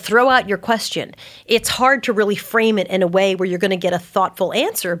to throw out your question. It's hard to really frame it in a way where you're going to get a thoughtful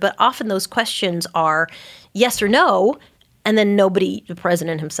answer. But often those questions are yes or no. And then the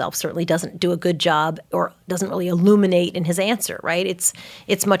president himself certainly doesn't do a good job or doesn't really illuminate in his answer, right?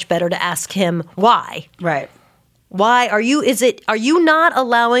 It's much better to ask him why. Right. Why are you not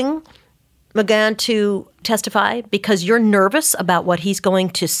allowing McGahn to testify because you're nervous about what he's going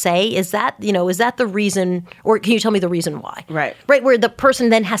to say? Is that the reason, or can you tell me the reason why? Right. Right, where the person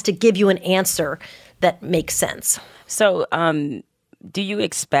then has to give you an answer that makes sense. So do you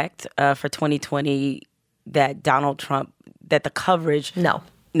expect for 2020 that Donald Trump, that the coverage... No.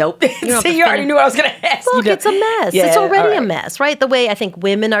 Nope. See, you already knew what I was going to ask. Look, it's a mess. Yeah, it's already all a mess, right? The way I think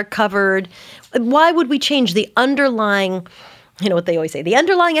women are covered. Why would we change the underlying, what they always say, the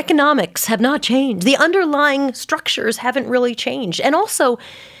underlying economics have not changed. The underlying structures haven't really changed. And also,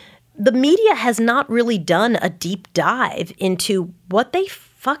 the media has not really done a deep dive into what they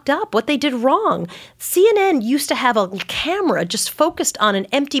fucked up, what they did wrong. CNN used to have a camera just focused on an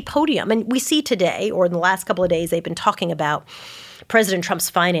empty podium. And we see today, or in the last couple of days, they've been talking about President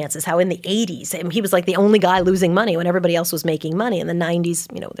Trump's finances, how in the 80s, and he was like the only guy losing money when everybody else was making money. In the 90s,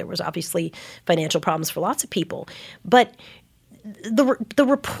 there was obviously financial problems for lots of people. But the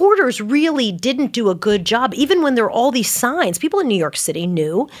reporters really didn't do a good job, even when there were all these signs. People in New York City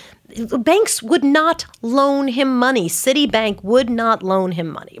knew banks would not loan him money. Citibank would not loan him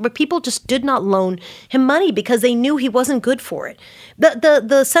money. But people just did not loan him money because they knew he wasn't good for it.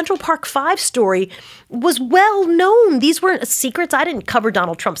 The Central Park 5 story was well known. These weren't secrets. I didn't cover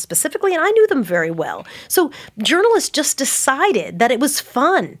Donald Trump specifically, and I knew them very well. So journalists just decided that it was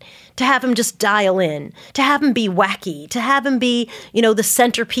fun to have him just dial in, to have him be wacky, to have him be, the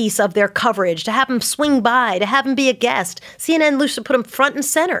centerpiece of their coverage, to have him swing by, to have him be a guest. CNN used to put him front and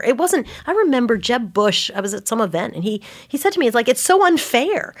center. It wasn't, I remember Jeb Bush, I was at some event, and he said to me, it's so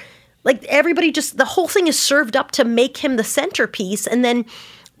unfair. Like everybody the whole thing is served up to make him the centerpiece, and then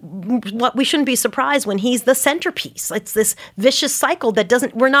we shouldn't be surprised when he's the centerpiece. It's this vicious cycle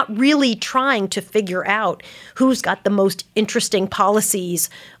that we're not really trying to figure out who's got the most interesting policies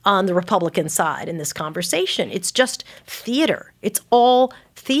on the Republican side in this conversation. It's just theater. It's all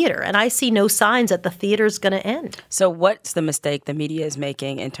theater. And I see no signs that the theater's going to end. So what's the mistake the media is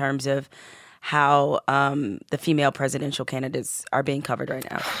making in terms of how the female presidential candidates are being covered right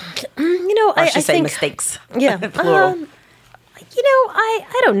now? I think mistakes. Yeah. Plural.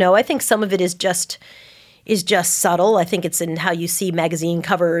 I don't know. I think some of it is just subtle. I think it's in how you see magazine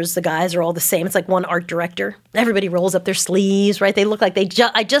covers. The guys are all the same. It's like one art director. Everybody rolls up their sleeves, right? They look like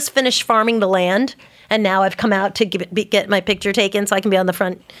I just finished farming the land, and now I've come out to get my picture taken so I can be on the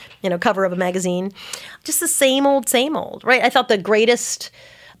front, cover of a magazine. Just the same old, right? I thought the greatest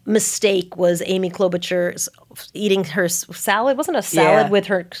mistake was Amy Klobuchar's eating her salad. It wasn't a salad with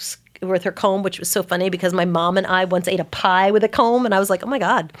her comb, which was so funny because my mom and I once ate a pie with a comb, and I was like, oh my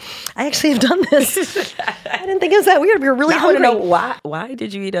God, I actually have done this. I didn't think it was that weird. We were really hungry. I want to know why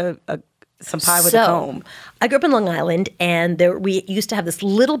did you eat some pie with a comb? I grew up in Long Island, and we used to have this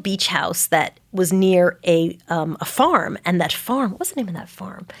little beach house that was near a farm, and that farm, what's the name of that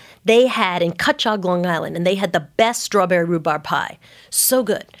farm? They had in Cutchogue, Long Island, and they had the best strawberry rhubarb pie. So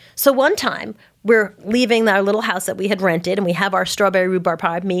good. So one time, we're leaving our little house that we had rented, and we have our strawberry rhubarb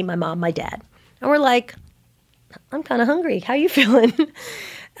pie, me, my mom, my dad. And we're like, I'm kind of hungry. How you feeling?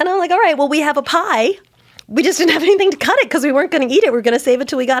 And I'm like, all right, well, we have a pie. We just didn't have anything to cut it because we weren't going to eat it. We were going to save it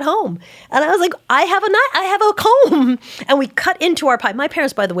till we got home. And I was like, I have a comb. And we cut into our pie. My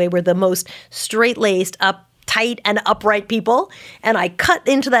parents, by the way, were the most straight-laced, uptight, and upright people. And I cut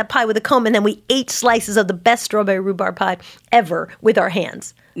into that pie with a comb, and then we ate slices of the best strawberry rhubarb pie ever with our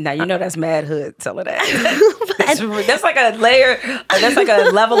hands. Now, that's mad hood, Soledad. That's like a layer, that's like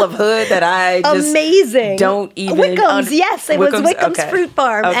a level of hood that I just amazing. Don't even... Wickham's, yes. It was Wickham's okay. Fruit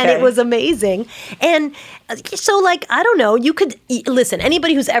Farm, and it was amazing. And so, I don't know, you could... Listen,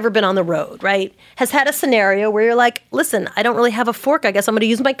 anybody who's ever been on the road, right, has had a scenario where you're like, listen, I don't really have a fork. I guess I'm going to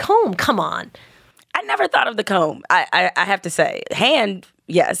use my comb. Come on. I never thought of the comb. I have to say. Hand...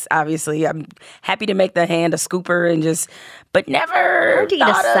 Yes, obviously. I'm happy to make the hand a scooper but never Hard to eat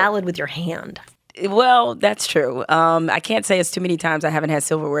a salad with your hand. Well, that's true. I can't say it's too many times I haven't had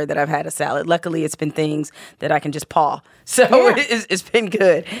silverware that I've had a salad. Luckily, it's been things that I can just paw. So it's been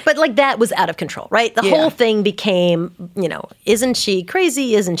good. But like that was out of control, right? The whole thing became, isn't she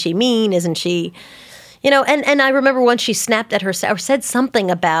crazy? Isn't she mean? Isn't she, and I remember once she snapped at her or said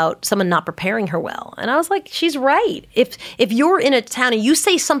something about someone not preparing her well. And I was like, she's right. If you're in a town and you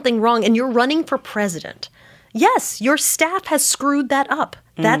say something wrong and you're running for president, yes, your staff has screwed that up.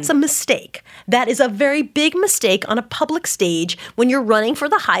 That's a mistake. That is a very big mistake on a public stage when you're running for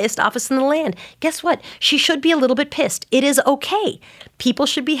the highest office in the land. Guess what? She should be a little bit pissed. It is okay. People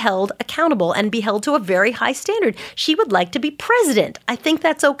should be held accountable and be held to a very high standard. She would like to be president. I think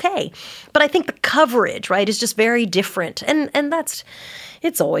that's okay. But I think the coverage, right, is just very different. And that's...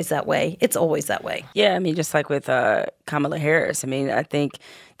 It's always that way. It's always that way. Yeah, I mean, just like with Kamala Harris. I mean, I think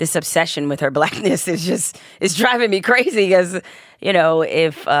this obsession with her blackness is driving me crazy because,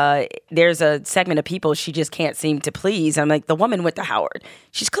 if there's a segment of people she just can't seem to please. I'm like, the woman went to Howard.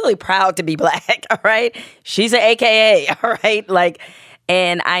 She's clearly proud to be black, all right? She's an AKA, all right?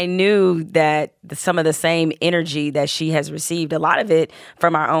 And I knew that some of the same energy that she has received, a lot of it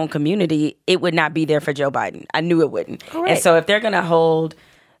from our own community, it would not be there for Joe Biden. I knew it wouldn't. Right. And so if they're going to hold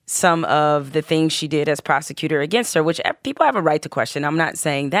some of the things she did as prosecutor against her, which people have a right to question, I'm not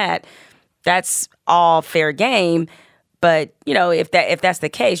saying that, that's all fair game. But, if that's the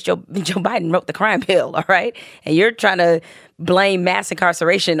case, Joe Biden wrote the crime bill, all right? And you're trying to blame mass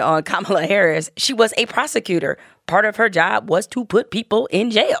incarceration on Kamala Harris. She was a prosecutor. Part of her job was to put people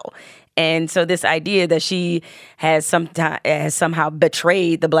in jail. And so this idea that she has somehow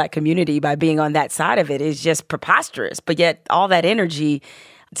betrayed the black community by being on that side of it is just preposterous. But yet all that energy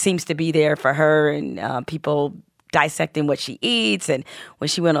seems to be there for her and people dissecting what she eats. And when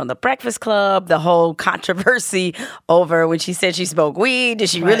she went on the Breakfast Club, the whole controversy over when she said she smoked weed. Did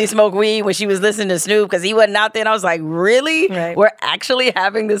she really smoke weed when she was listening to Snoop? Because he wasn't out there. And I was like, really? Right. We're actually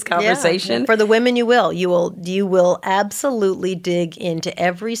having this conversation? Yeah. For the women, you will. You will absolutely dig into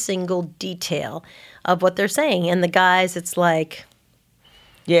every single detail of what they're saying. And the guys, it's like...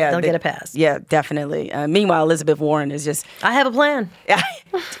 Yeah, they'll get a pass. Yeah, definitely. Meanwhile, Elizabeth Warren is just... I have a plan.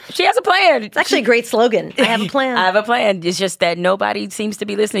 She has a plan. It's actually a great slogan. I have a plan. I have a plan. It's just that nobody seems to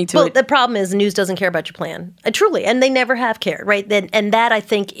be listening to it. Well, the problem is the news doesn't care about your plan. Truly. And they never have cared, right? And that, I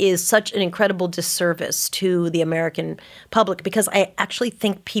think, is such an incredible disservice to the American public because I actually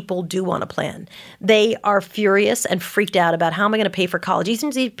think people do want a plan. They are furious and freaked out about how am I going to pay for college? Even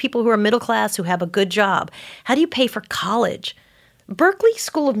these people who are middle class who have a good job. How do you pay for college? Berkeley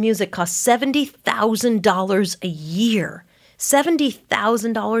School of Music costs $70,000 a year.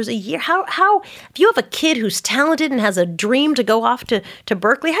 $70,000 a year. How? If you have a kid who's talented and has a dream to go off to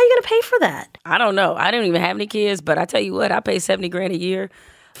Berkeley, how are you going to pay for that? I don't know. I don't even have any kids, but I tell you what, I pay $70,000 a year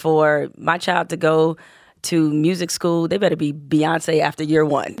for my child to go to music school. They better be Beyonce after year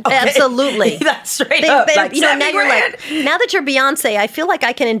one. Okay? Absolutely. That's straight up. Like now you're like, now that you're Beyonce, I feel like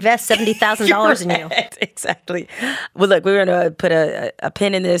I can invest $70,000 in you. Exactly. Well, look, we're going to put a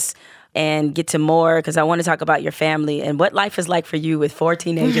pin in this and get to more because I want to talk about your family and what life is like for you with 4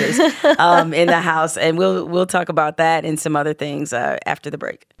 teenagers in the house. And we'll talk about that and some other things after the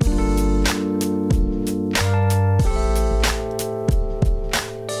break.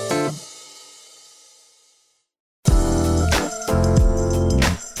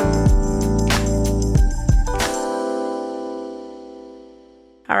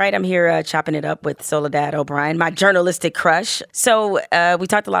 All right, I'm here chopping it up with SOLEDAD O'BRIEN, my journalistic crush. So we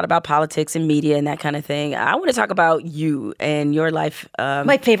talked a lot about politics and media and that kind of thing. I want to talk about you and your life.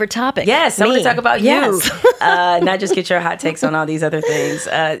 My favorite topic. Yes, I want to talk about you. Not just get your hot takes on all these other things.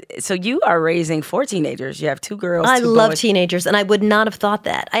 So you are raising 4 teenagers. You have 2 girls, 2 boys. I love teenagers, and I would not have thought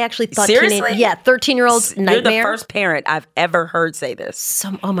that. I actually thought seriously? 13-year-olds, nightmare. You're the first parent I've ever heard say this.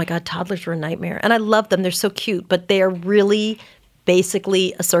 Oh my God, toddlers were a nightmare. And I love them. They're so cute, but they are really...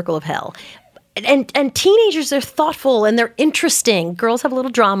 basically a circle of hell. And teenagers, they're thoughtful and they're interesting. Girls have a little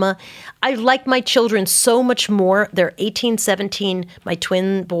drama. I like my children so much more. They're 18, 17. My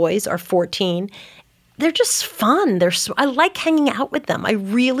twin boys are 14. They're just fun. I like hanging out with them. I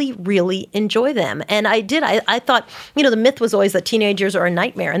really, really enjoy them. And I did. I thought, the myth was always that teenagers are a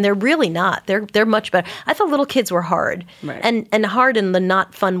nightmare, and they're really not. They're much better. I thought little kids were hard, right. and hard in the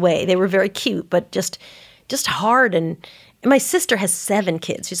not fun way. They were very cute, but just hard. And my sister has 7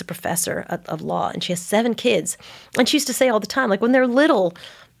 kids. She's a professor of law, and she has 7 kids. And she used to say all the time, like, when they're little,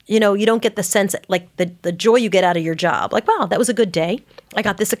 you don't get the sense, like, the joy you get out of your job. Like, wow, that was a good day. I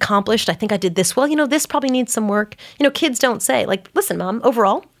got this accomplished. I think I did this well. This probably needs some work. Kids don't say, like, listen, Mom,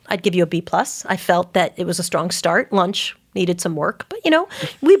 overall, I'd give you a B+. I felt that it was a strong start. Lunch needed some work, but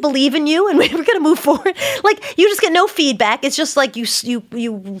we believe in you and we're going to move forward. Like, you just get no feedback. It's just like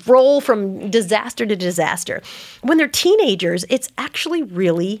you roll from disaster to disaster. When they're teenagers, it's actually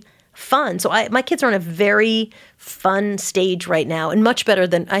really fun. So my kids are on a very fun stage right now, and much better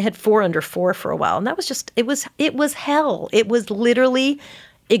than I had 4 under 4 for a while. And that was just, it was hell. It was literally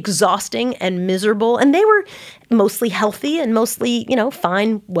exhausting and miserable. And they were mostly healthy and mostly,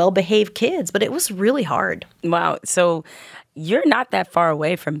 fine, well-behaved kids, but it was really hard. Wow. So you're not that far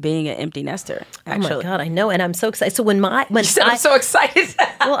away from being an empty nester, actually. Oh my God, I know, and I'm so excited. So You said I'm so excited.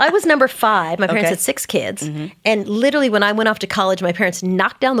 Well, I was number 5. My parents had 6 kids, and literally when I went off to college, my parents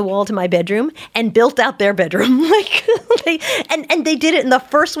knocked down the wall to my bedroom and built out their bedroom. And they did it in the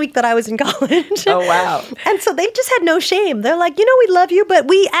first week that I was in college. Oh wow! And so they just had no shame. They're like, we love you, but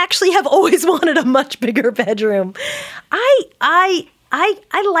we actually have always wanted a much bigger bedroom.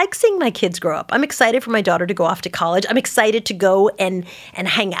 I like seeing my kids grow up. I'm excited for my daughter to go off to college. I'm excited to go and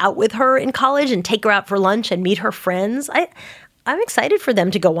hang out with her in college and take her out for lunch and meet her friends. I'm excited for them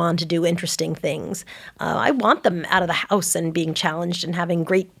to go on to do interesting things. I want them out of the house and being challenged and having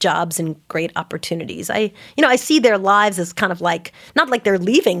great jobs and great opportunities. I see their lives as kind of like, not like they're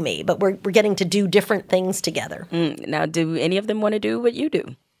leaving me, but we're getting to do different things together. Now, do any of them want to do what you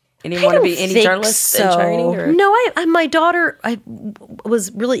do? Anyone want to be any journalists in training? Or? No, my daughter, I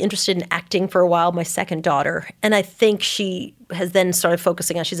was really interested in acting for a while, my second daughter. And I think she has then started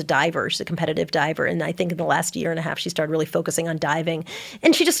focusing on, she's a diver, she's a competitive diver. And I think in the last year and a half, she started really focusing on diving.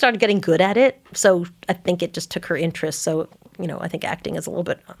 And she just started getting good at it. So I think it just took her interest. So, I think acting is a little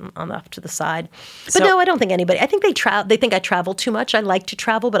bit on off to the side. But no, I don't think anybody, I think they think I travel too much. I like to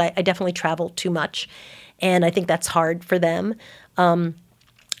travel, but I definitely travel too much. And I think that's hard for them.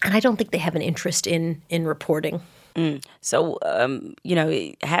 And I don't think they have an interest in reporting. So,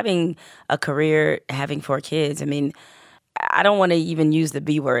 having a career, having 4 kids, I don't want to even use the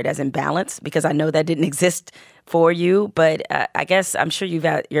B word as in balance, because I know that didn't exist for you. But I guess I'm sure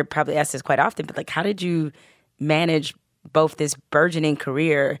you're probably asked this quite often, but how did you manage both this burgeoning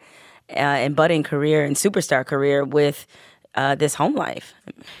career and budding career and superstar career with this home life?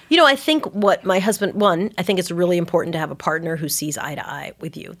 I think what my husband, I think it's really important to have a partner who sees eye to eye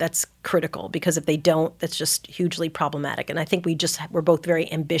with you. That's critical, because if they don't, that's just hugely problematic. And I think we're both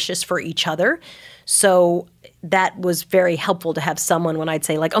very ambitious for each other. So that was very helpful to have someone when I'd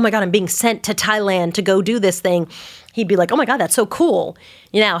say oh my God, I'm being sent to Thailand to go do this thing. He'd be like, oh my God, that's so cool.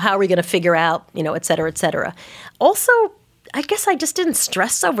 How are we going to figure out, et cetera, et cetera. Also, I guess I just didn't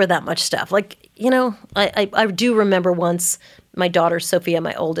stress over that much stuff. I do remember once my daughter, Sophia,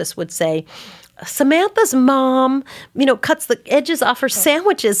 my oldest, would say, Samantha's mom, cuts the edges off her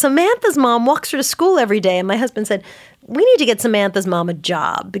sandwiches. Samantha's mom walks her to school every day. And my husband said, we need to get Samantha's mom a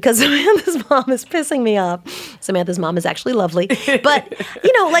job, because Samantha's mom is pissing me off. Samantha's mom is actually lovely. But,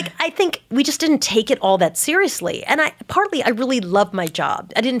 I think we just didn't take it all that seriously. And I really loved my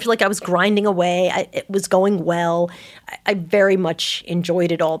job. I didn't feel like I was grinding away. It was going well. I very much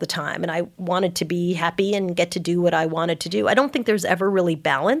enjoyed it all the time. And I wanted to be happy and get to do what I wanted to do. I don't think there's ever really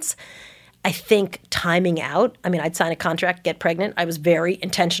balance. I think timing out, I'd sign a contract, get pregnant. I was very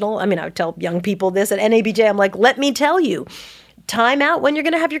intentional. I would tell young people this at NABJ. I'm like, let me tell you, time out when you're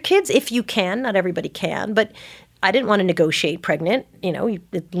going to have your kids, if you can. Not everybody can, but I didn't want to negotiate pregnant.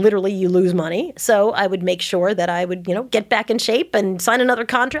 Literally you lose money. So I would make sure that I would, get back in shape and sign another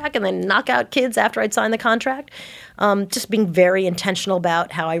contract and then knock out kids after I'd sign the contract. Just being very intentional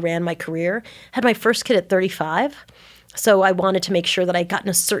about how I ran my career. Had my first kid at 35. So I wanted to make sure that I'd gotten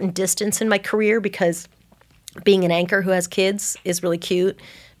a certain distance in my career, because being an anchor who has kids is really cute.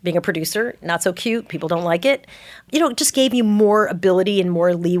 Being a producer, not so cute. People don't like it. It just gave you more ability and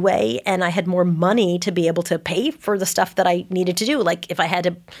more leeway, and I had more money to be able to pay for the stuff that I needed to do. Like if I had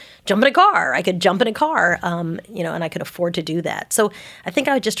to jump in a car, I could jump in a car, and I could afford to do that. So I think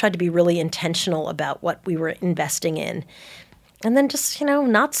I just tried to be really intentional about what we were investing in. And then just,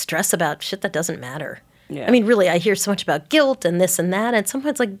 not stress about shit that doesn't matter. Yeah. Really, I hear so much about guilt and this and that. And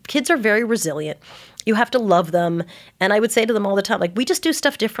sometimes, kids are very resilient. You have to love them. And I would say to them all the time, we just do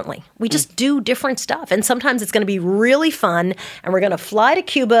stuff differently. We just do different stuff. And sometimes it's going to be really fun. And we're going to fly to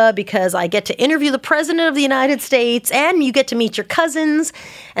Cuba because I get to interview the president of the United States and you get to meet your cousins.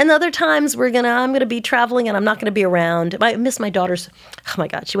 And other times I'm going to be traveling and I'm not going to be around. I miss my daughter's, oh my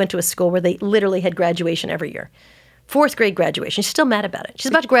God, she went to a school where they literally had graduation every year. Fourth grade graduation. She's still mad about it. She's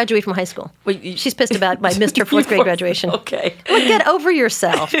about to graduate from high school. She's pissed about I missed her fourth grade graduation. Okay. Like, get over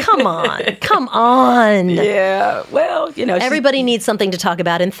yourself. Come on. Come on. Yeah. Well, everybody needs something to talk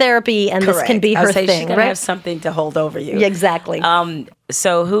about in therapy, and correct. This can be her thing, she's gonna right? have something to hold over you. Yeah, exactly.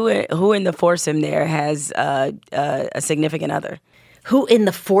 So who in the foursome there has a significant other? Who in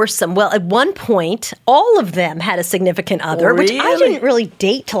the foursome? Well, at one point, all of them had a significant other, which I Really? didn't really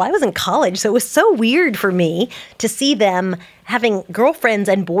date till I was in college. So it was so weird for me to see them having girlfriends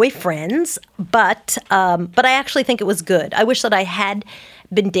and boyfriends. But I actually think it was good. I wish that I had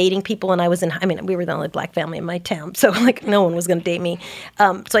been dating people when I was we were the only black family in my town. So like no one was going to date me.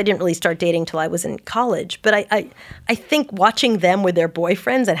 So I didn't really start dating till I was in college. But I think watching them with their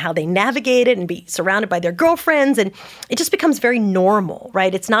boyfriends and how they navigate it and be surrounded by their girlfriends, and it just becomes very normal,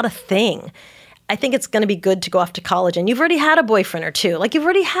 right? It's not a thing. I think it's going to be good to go off to college and you've already had a boyfriend or two. Like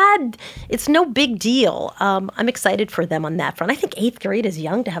it's no big deal. I'm excited for them on that front. I think 8th grade is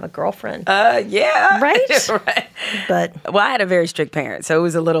young to have a girlfriend. Yeah. Right? Right. But I had a very strict parent, so it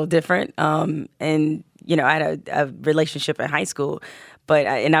was a little different. And I had a relationship in high school, but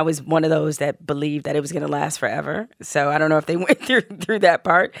I was one of those that believed that it was going to last forever. So I don't know if they went through that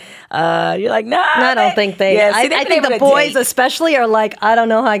part. You're like, nah. I don't think they. Yeah, I think the boys especially are like, I don't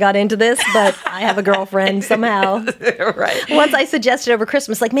know how I got into this, but I have a girlfriend somehow. Right. Once I suggested over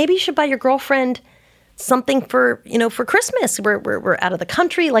Christmas, like maybe you should buy your girlfriend something for Christmas. We're out of the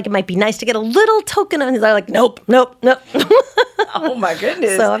country. Like it might be nice to get a little token. And they're like, nope. Oh my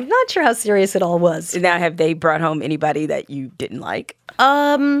goodness. So I'm not sure how serious it all was. Now, have they brought home anybody that you didn't like?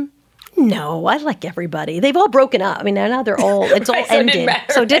 No, I like everybody. They've all broken up. I mean, now they're all, it's all Right, so it didn't ended.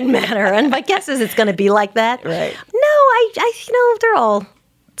 matter. So it didn't matter. And my guess is it's going to be like that. Right. No, they're all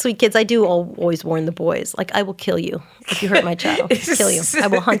sweet kids. I do always warn the boys, like, I will kill you if you hurt my child. Kill you. I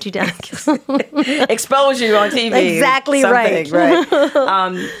will hunt you down. Expose you on TV. Exactly something,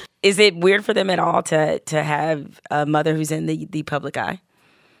 right. Is it weird for them at all to have a mother who's in the public eye?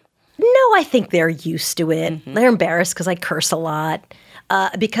 No, I think they're used to it. Mm-hmm. They're embarrassed because I curse a lot.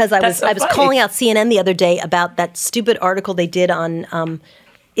 Because I was calling out CNN the other day about that stupid article they did on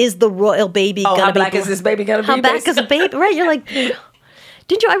is the royal baby gonna be how black is this baby gonna be? How black is a baby? Right? You're like,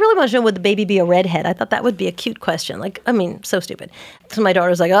 didn't you? I really want to know, would the baby be a redhead? I thought that would be a cute question. Like, I mean, so stupid. So my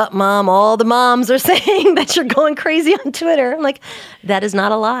daughter's like, oh, Mom, all the moms are saying that you're going crazy on Twitter. I'm like, that is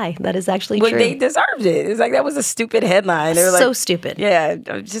not a lie. That is actually true. They deserved it. It's like, that was a stupid headline. They were so like, stupid. Yeah,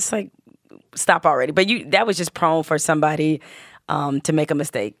 just like, stop already. But that was just prone for somebody to make a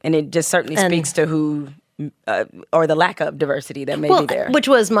mistake. And it just certainly speaks to who, or the lack of diversity that may be there. Which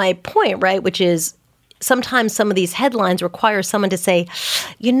was my point, right? Which is, sometimes some of these headlines require someone to say,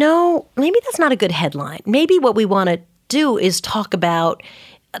 maybe that's not a good headline. Maybe what we want to do is talk about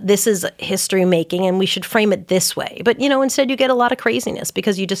this is history making and we should frame it this way. But, instead you get a lot of craziness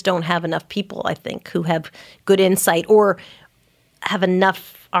because you just don't have enough people, I think, who have good insight or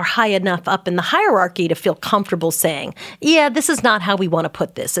are high enough up in the hierarchy to feel comfortable saying, yeah, this is not how we want to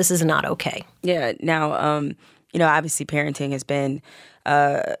put this. This is not okay. Yeah. Now, obviously parenting has been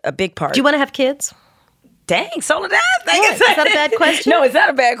a big part. Do you want to have kids? Dang, Soledad. Is that a bad question? No, it's not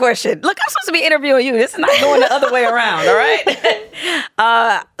a bad question. Look, I'm supposed to be interviewing you. This is not going the other way around, all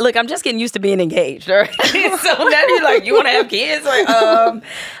right? Look, I'm just getting used to being engaged, all right? So now you're like, you want to have kids? Like,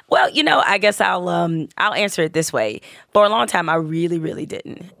 well, I guess I'll answer it this way. For a long time, I really, really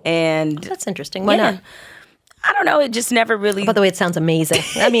didn't. And that's interesting. Why not? I don't know. It just never really... By the way, it sounds amazing.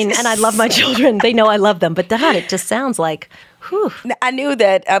 I mean, and I love my children. They know I love them. But God, it just sounds like, whew. I knew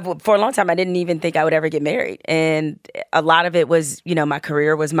that for a long time, I didn't even think I would ever get married. And a lot of it was, my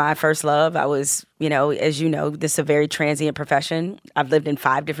career was my first love. I was, as you know, this is a very transient profession. I've lived in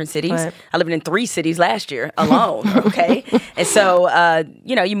 5 different cities. Right. I lived in 3 cities last year alone, okay? And so,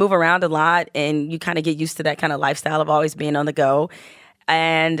 you move around a lot and you kind of get used to that kind of lifestyle of always being on the go.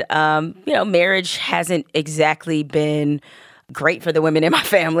 And, marriage hasn't exactly been great for the women in my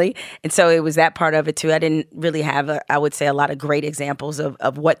family. And so it was that part of it, too. I didn't really have, I would say, a lot of great examples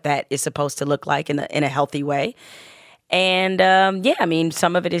of what that is supposed to look like in a healthy way. And,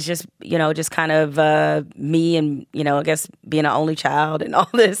 some of it is just, just kind of me and, I guess being an only child and all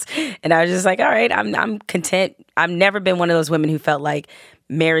this. And I was just like, all right, I'm content. I've never been one of those women who felt like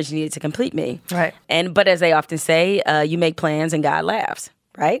marriage needed to complete me. Right. But as they often say, you make plans and God laughs,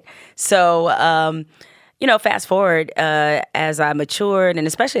 right? So, fast forward, as I matured and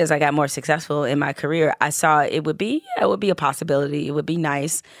especially as I got more successful in my career, I saw it would be a possibility. It would be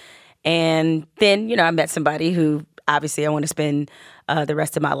nice. And then, I met somebody who obviously I want to spend the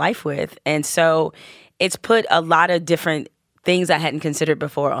rest of my life with. And so it's put a lot of different things I hadn't considered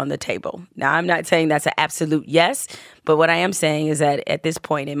before on the table. Now, I'm not saying that's an absolute yes, but what I am saying is that at this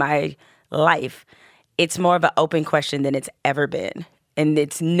point in my life, it's more of an open question than it's ever been. And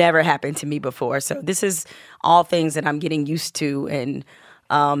it's never happened to me before. So this is all things that I'm getting used to and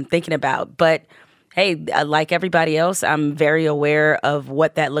thinking about. But hey, like everybody else, I'm very aware of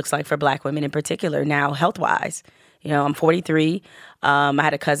what that looks like for Black women in particular now, health-wise. You know, I'm 43. I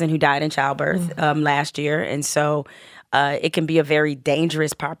had a cousin who died in childbirth last year. And so it can be a very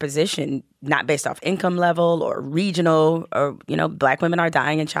dangerous proposition, not based off income level or regional, or, you know, Black women are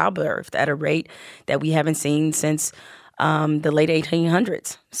dying in childbirth at a rate that we haven't seen since the late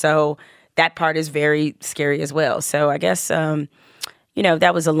 1800s. So that part is very scary as well. So I guess, you know,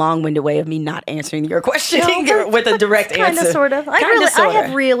 that was a long-winded way of me not answering your question with a direct answer. Kind of, sort of.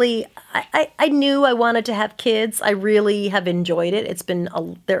 I knew I wanted to have kids. I really have enjoyed it. It's been,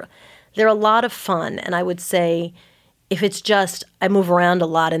 they're a lot of fun. And I would say, if it's just, I move around a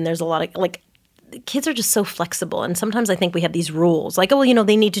lot and there's a lot of, like, kids are just so flexible. And sometimes I think we have these rules, like, oh, well, you know,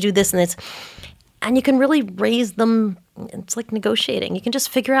 they need to do this and this. And you can really raise them. It's like negotiating. You can just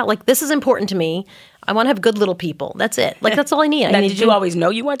figure out, like, this is important to me. I want to have good little people. That's it. Like, that's all I need. Now, did you always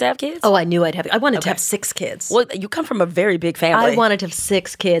know you wanted to have kids? Oh, I knew I wanted to have 6 kids. Well, you come from a very big family. I wanted to have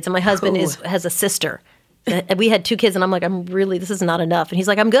 6 kids. And my husband has a sister. And we had 2 kids, and I'm like, this is not enough. And he's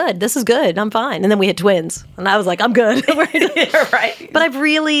like, I'm good. This is good. I'm fine. And then we had twins, and I was like, I'm good. Right. But I've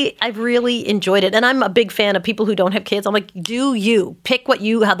really enjoyed it, and I'm a big fan of people who don't have kids. I'm like, do you pick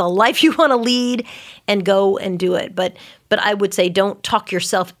how the life you want to lead, and go and do it. But I would say, don't talk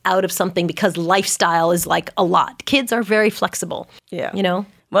yourself out of something because lifestyle is like a lot. Kids are very flexible. Yeah. You know.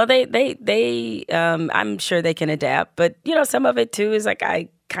 Well, they I'm sure they can adapt, but you know, some of it too is like I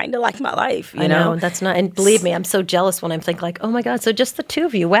kind of like my life. You know, that's not. And believe me, I'm so jealous when I'm thinking like, oh my God, so just the 2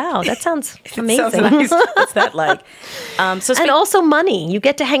 of you? Wow, that sounds amazing. Sounds nice. What's that like? And also money. You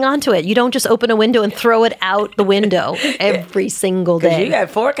get to hang on to it. You don't just open a window and throw it out the window every single day. You got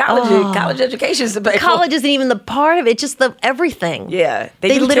 4 college educations to pay for. College isn't even the part of it. Just the everything. Yeah,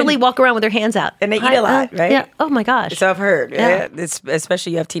 they literally walk around with their hands out, and they eat a lot, right? Yeah. Oh my gosh. So I've heard. Yeah.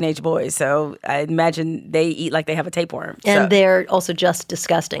 Especially you have teenage boys, so I imagine they eat like they have a tapeworm. And they're also just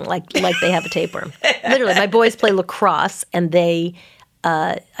disgusting, like they have a tapeworm. Literally, my boys play lacrosse, and they.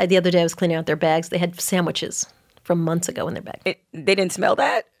 The other day I was cleaning out their bags. They had sandwiches from months ago in their bag. They didn't smell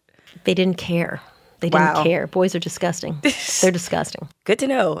that? They didn't care. They didn't care. Boys are disgusting. They're disgusting. Good to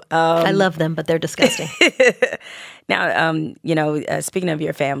know. I love them, but they're disgusting. Now, you know, speaking of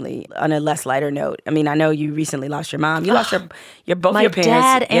your family, on a less lighter note, I mean, I know you recently lost your mom. You lost both your parents. My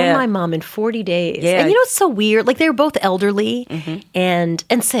dad and my mom in 40 days. Yeah. And you know, it's so weird. Like, they were both elderly and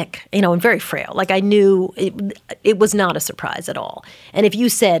sick, you know, and very frail. Like, I knew it was not a surprise at all. And if you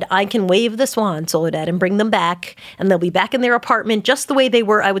said, I can wave the swan, Soledad, and bring them back, and they'll be back in their apartment just the way they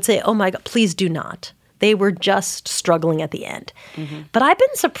were, I would say, oh my God, please do not. They were just struggling at the end. But I've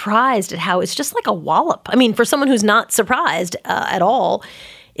been surprised at how it's just like a wallop. I mean, for someone who's not surprised at all,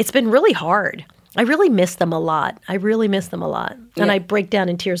 it's been really hard. I really miss them a lot. And I break down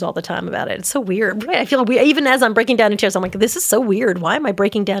in tears all the time about it. It's so weird. Right? I feel weird. Even as I'm breaking down in tears, I'm like, this is so weird. Why am I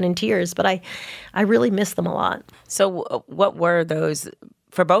breaking down in tears? But I really miss them a lot. So what were those,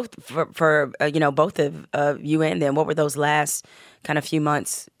 for both you know, both of you and them, what were those last kind of few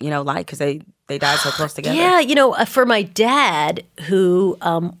months, you know, like? Because they died so close together. Yeah, you know, for my dad, who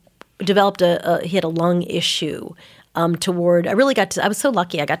developed he had a lung issue. I was so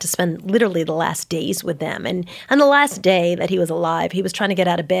lucky. I got to spend literally the last days with them. And the last day that he was alive, he was trying to get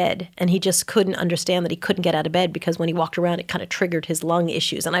out of bed. And he just couldn't understand that he couldn't get out of bed because when he walked around, it kind of triggered his lung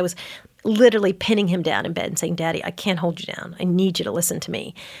issues. And I was literally pinning him down in bed and saying, Daddy, I can't hold you down. I need you to listen to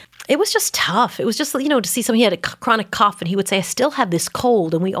me. It was just tough. It was just, you know, to see he had a chronic cough and he would say, I still have this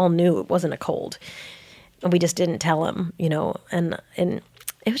cold. And we all knew it wasn't a cold. And we just didn't tell him, you know, and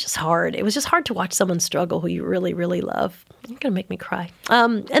it was just hard. It was just hard to watch someone struggle who you really, really love. You're going to make me cry.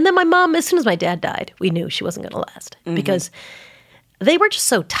 And then my mom, as soon as my dad died, we knew she wasn't going to last because they were just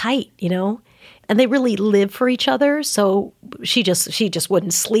so tight, you know, and they really lived for each other. So she just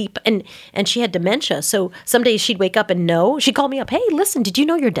wouldn't sleep, and she had dementia. So some days she'd wake up and she'd call me up. Hey, listen, did you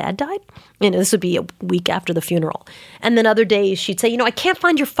know your dad died? You know, this would be a week after the funeral. And then other days she'd say, you know, I can't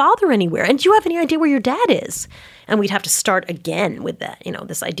find your father anywhere. And do you have any idea where your dad is? And we'd have to start again with that, you know,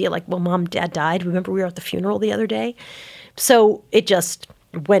 this idea like, well, Mom, Dad died. Remember we were at the funeral the other day? So it just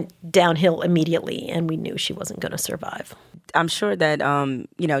went downhill immediately, and we knew she wasn't going to survive. I'm sure that,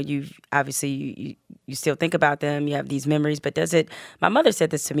 you know, you've obviously, you still think about them, you have these memories, but my mother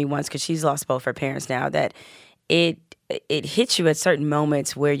said this to me once because she's lost both her parents now, that it hits you at certain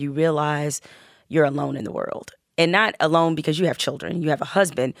moments where you realize you're alone in the world. And not alone because you have children, you have a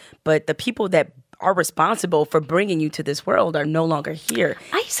husband, but the people that are responsible for bringing you to this world are no longer here.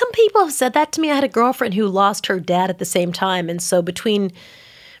 Some people have said that to me. I had a girlfriend who lost her dad at the same time. And so between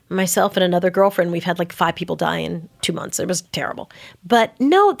myself and another girlfriend, we've had like 5 people die in 2 months. It was terrible. But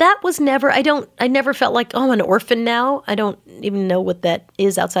no, that was never, I never felt like, oh, I'm an orphan now. I don't even know what that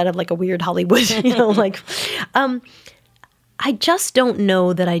is outside of like a weird Hollywood, I just don't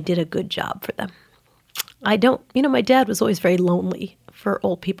know that I did a good job for them. I don't, my dad was always very lonely. For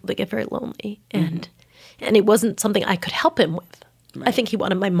old people, they get very lonely. And it wasn't something I could help him with. Right. I think he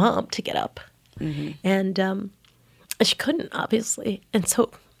wanted my mom to get up. And she couldn't, obviously. And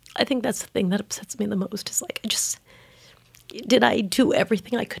so I think that's the thing that upsets me the most is like, did I do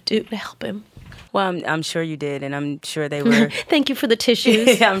everything I could do to help him? Well, I'm sure you did, and I'm sure they were. Thank you for the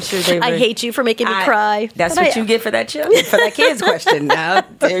tissues. I'm sure they were. I hate you for making me cry. That's what you get for that kid's question. Now,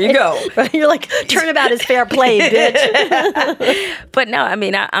 there you go. You're like, turnabout is fair play, bitch. But no, I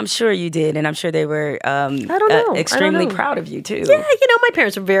mean, I'm sure you did, and I'm sure they were extremely proud of you, too. Yeah, my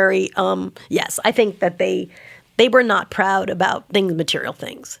parents are very, yes, I think that they were not proud about material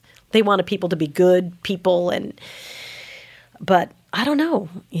things. They wanted people to be good people, but I don't know,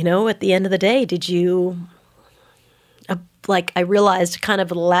 at the end of the day, did you, I realized kind of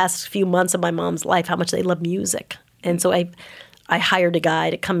the last few months of my mom's life how much they love music. And so I hired a guy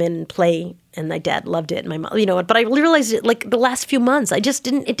to come in and play, and my dad loved it, and my mom, but I realized it like the last few months, it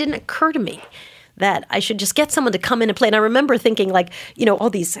didn't occur to me that I should just get someone to come in and play. And I remember thinking all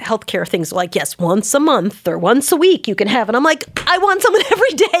these healthcare things like, yes, once a month or once a week you can have. And I'm like, I want someone every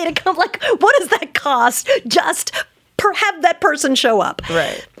day to come. Like, what does that cost? Just have that person show up.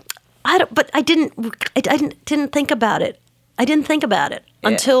 Right. I didn't think about it. I didn't think about it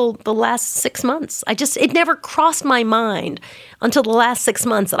until the last 6 months. It never crossed my mind until the last 6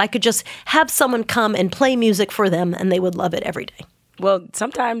 months that I could just have someone come and play music for them and they would love it every day. Well,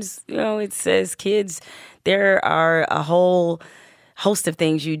 sometimes, it says kids, there are a whole host of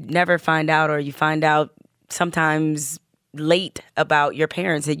things you never find out, or you find out sometimes late about your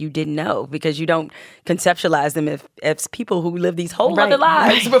parents that you didn't know because you don't conceptualize them as people who live these whole other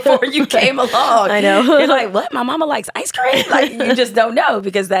lives before you came along. I know. You're like, what? My mama likes ice cream? Like, you just don't know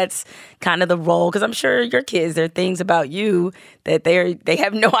because that's kind of the role. Because I'm sure your kids, there are things about you that they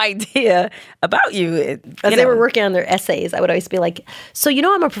have no idea about you. As they were working on their essays, I would always be like, so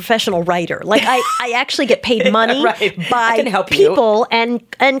I'm a professional writer. Like I actually get paid money by people and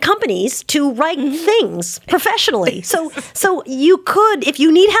companies to write things professionally. So you could, if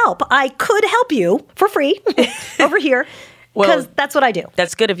you need help, I could help you for free over here. Because that's what I do.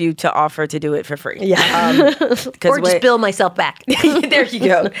 That's good of you to offer to do it for free. Yeah. Or just bill myself back. There you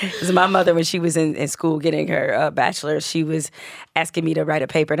go. Because my mother, when she was in school getting her bachelor's, she was asking me to write a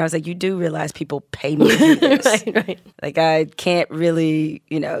paper. And I was like, you do realize people pay me to do this. Right. Like, I can't really,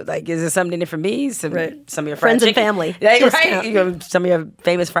 is it something in it for me? Some of your friends and family. Right? Some of your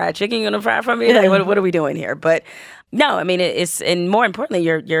famous fried chicken you're going to fry for me? Like, what are we doing here? But no, I mean, and more importantly,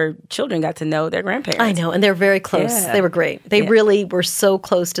 your children got to know their grandparents. I know, and they're very close. Yeah. They were great. They really were so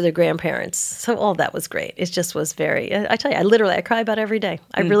close to their grandparents. So all that was great. It just was very, I tell you, I cry about it every day.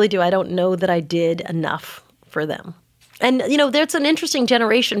 I really do. I don't know that I did enough for them. And, there's an interesting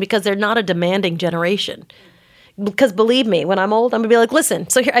generation because they're not a demanding generation. Because believe me, when I'm old, I'm going to be like, listen,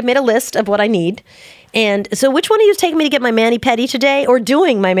 so here, I made a list of what I need. And so which one of you is taking me to get my mani-pedi today or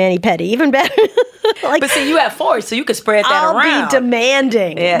doing my mani-pedi? Even better. But see, you have 4, so you could spread that around. I'll be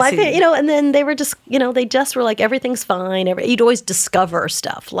demanding. Yeah, and then they were just, they just were like, everything's fine. You'd always discover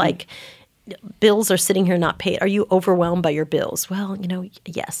stuff like, bills are sitting here not paid. Are you overwhelmed by your bills? Well,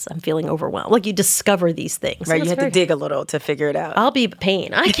 yes, I'm feeling overwhelmed. Like you discover these things. Right, you have to dig a little to figure it out. I'll be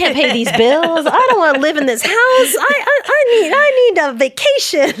paying. I can't pay these bills. I don't want to live in this house. I need a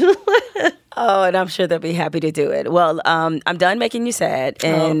vacation. Oh, and I'm sure they'll be happy to do it. Well, I'm done making you sad.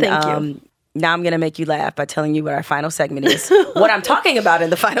 And, thank you. Now I'm going to make you laugh by telling you what our final segment is. What I'm talking about in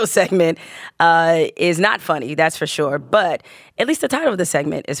the final segment is not funny, that's for sure. But at least the title of the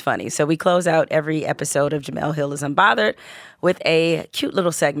segment is funny. So we close out every episode of Jemele Hill is Unbothered with a cute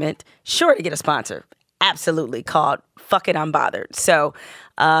little segment, sure to get a sponsor, absolutely, called Fuck It, I'm Bothered. So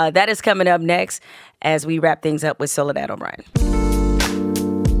that is coming up next as we wrap things up with SOLEDAD O'BRIEN.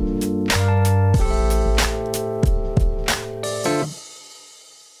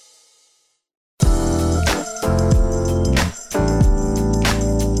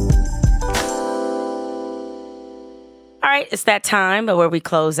 All right, it's that time where we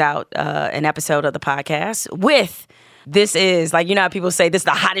close out an episode of the podcast with, this is, like, how people say this is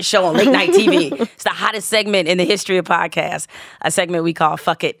the hottest show on late night TV. It's the hottest segment in the history of podcasts, a segment we call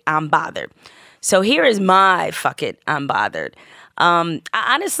Fuck It, I'm Bothered. So here is my fuck it, I'm bothered. I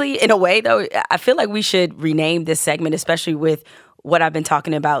honestly, in a way, though, I feel like we should rename this segment, especially with what I've been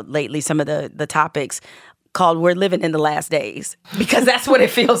talking about lately, some of the topics, called We're Living in the Last Days, because that's what it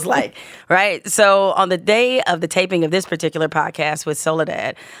feels like, right? So on the day of the taping of this particular podcast with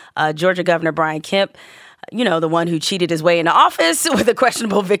Soledad, Georgia Governor Brian Kemp, the one who cheated his way into office with a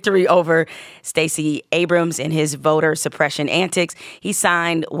questionable victory over Stacey Abrams in his voter suppression antics, he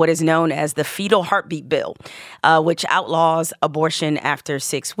signed what is known as the Fetal Heartbeat Bill, which outlaws abortion after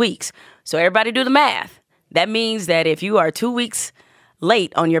 6 weeks. So everybody do the math. That means that if you are 2 weeks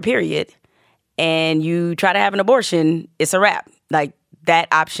late on your period and you try to have an abortion, it's a wrap. Like, that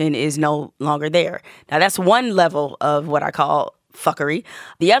option is no longer there. Now, that's one level of what I call fuckery.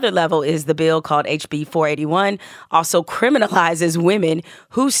 The other level is the bill called HB 481 also criminalizes women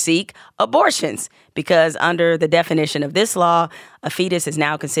who seek abortions, because under the definition of this law, a fetus is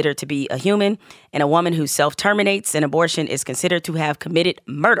now considered to be a human, and a woman who self-terminates an abortion is considered to have committed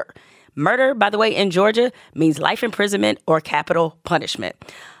murder. Murder, by the way, in Georgia means life imprisonment or capital punishment.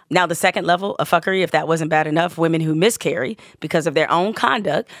 Now, the second level of fuckery, if that wasn't bad enough, women who miscarry because of their own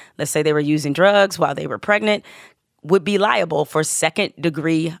conduct, let's say they were using drugs while they were pregnant, would be liable for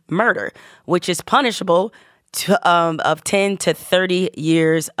second-degree murder, which is punishable of 10 to 30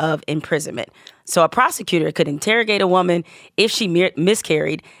 years of imprisonment. So a prosecutor could interrogate a woman if she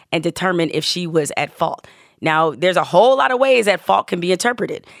miscarried and determine if she was at fault. Now, there's a whole lot of ways that fault can be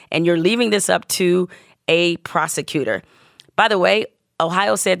interpreted, and you're leaving this up to a prosecutor. By the way,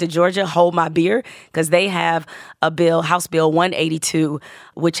 Ohio said to Georgia, hold my beer, because they have a bill, House Bill 182,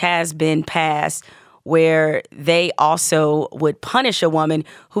 which has been passed, where they also would punish a woman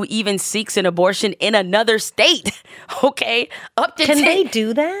who even seeks an abortion in another state. Okay? Up to Can they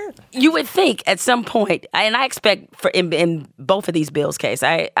do that? You would think at some point, and I expect in both of these bills' case,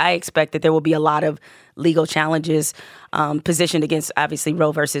 I expect that there will be a lot of legal challenges positioned against, obviously,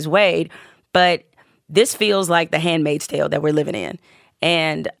 Roe versus Wade. But this feels like the Handmaid's Tale that we're living in.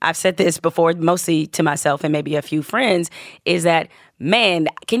 And I've said this before, mostly to myself and maybe a few friends, is that, man,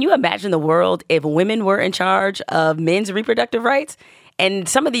 can you imagine the world if women were in charge of men's reproductive rights? And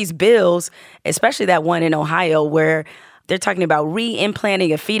some of these bills, especially that one in Ohio where they're talking about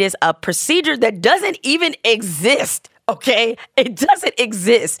re-implanting a fetus, a procedure that doesn't even exist, okay? It doesn't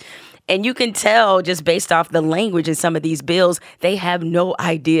exist. And you can tell just based off the language in some of these bills, they have no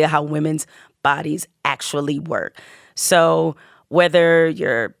idea how women's bodies actually work. So whether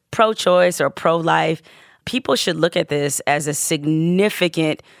you're pro-choice or pro-life, people should look at this as a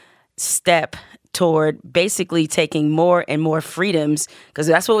significant step toward basically taking more and more freedoms, because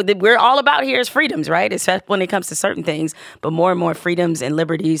that's what we're all about here is freedoms, right? Except when it comes to certain things, but more and more freedoms and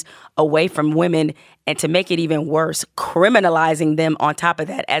liberties away from women, and to make it even worse, criminalizing them on top of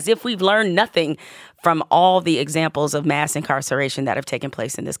that, as if we've learned nothing from all the examples of mass incarceration that have taken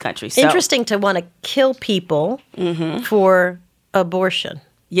place in this country. So, interesting to want to kill people for abortion.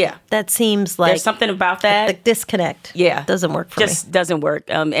 Yeah. That seems like there's something about that. The disconnect. Yeah. Doesn't work for me. Just doesn't work.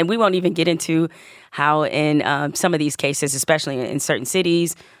 And we won't even get into how in some of these cases, especially in certain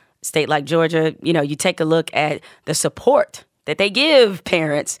cities, state like Georgia, you take a look at the support that they give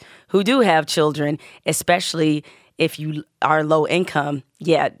parents who do have children, especially if you are low income.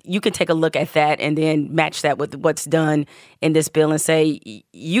 Yeah, you can take a look at that and then match that with what's done in this bill and say,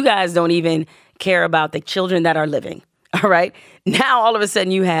 you guys don't even care about the children that are living. All right. Now, all of a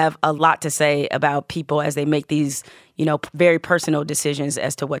sudden, you have a lot to say about people as they make these, very personal decisions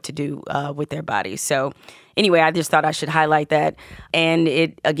as to what to do with their bodies. So anyway, I just thought I should highlight that. And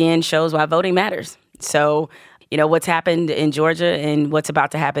it, again, shows why voting matters. So, what's happened in Georgia and what's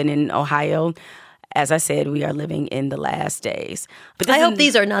about to happen in Ohio. As I said, we are living in the last days. But I hope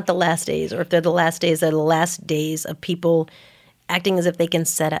these are not the last days, or if they're the last days, they're the last days of people acting as if they can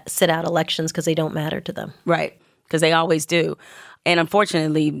sit out elections because they don't matter to them. Right. Because they always do. And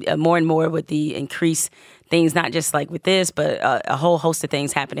unfortunately, more and more with the increased things, not just like with this, but a whole host of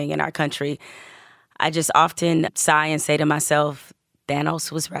things happening in our country, I just often sigh and say to myself,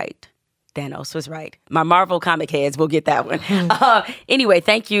 Thanos was right. Thanos was right. My Marvel comic heads will get that one. Anyway,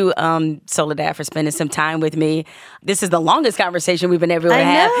 thank you, Soledad, for spending some time with me. This is the longest conversation we've been able to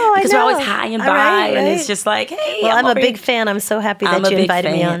have because we're always high and by, right. And it's just like, hey. Well, I'm a big fan. I'm so happy that you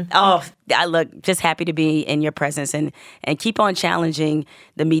invited me on. Oh, I look just happy to be in your presence and keep on challenging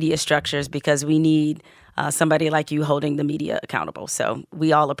the media structures, because we need somebody like you holding the media accountable. So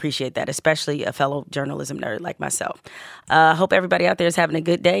we all appreciate that, especially a fellow journalism nerd like myself. Hope everybody out there is having a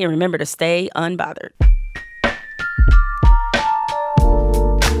good day, and remember to stay unbothered.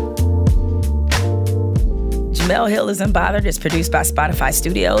 Jamel Hill is Unbothered is produced by Spotify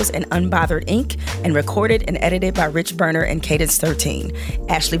Studios and Unbothered Inc. and recorded and edited by Rich Berner and Cadence 13.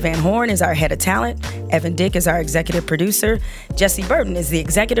 Ashley Van Horn is our head of talent. Evan Dick is our executive producer. Jesse Burton is the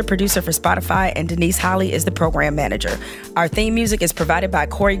executive producer for Spotify, and Denise Holly is the program manager. Our theme music is provided by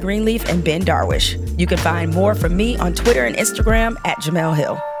Corey Greenleaf and Ben Darwish. You can find more from me on Twitter and Instagram at Jamel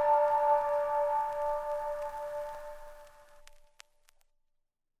Hill.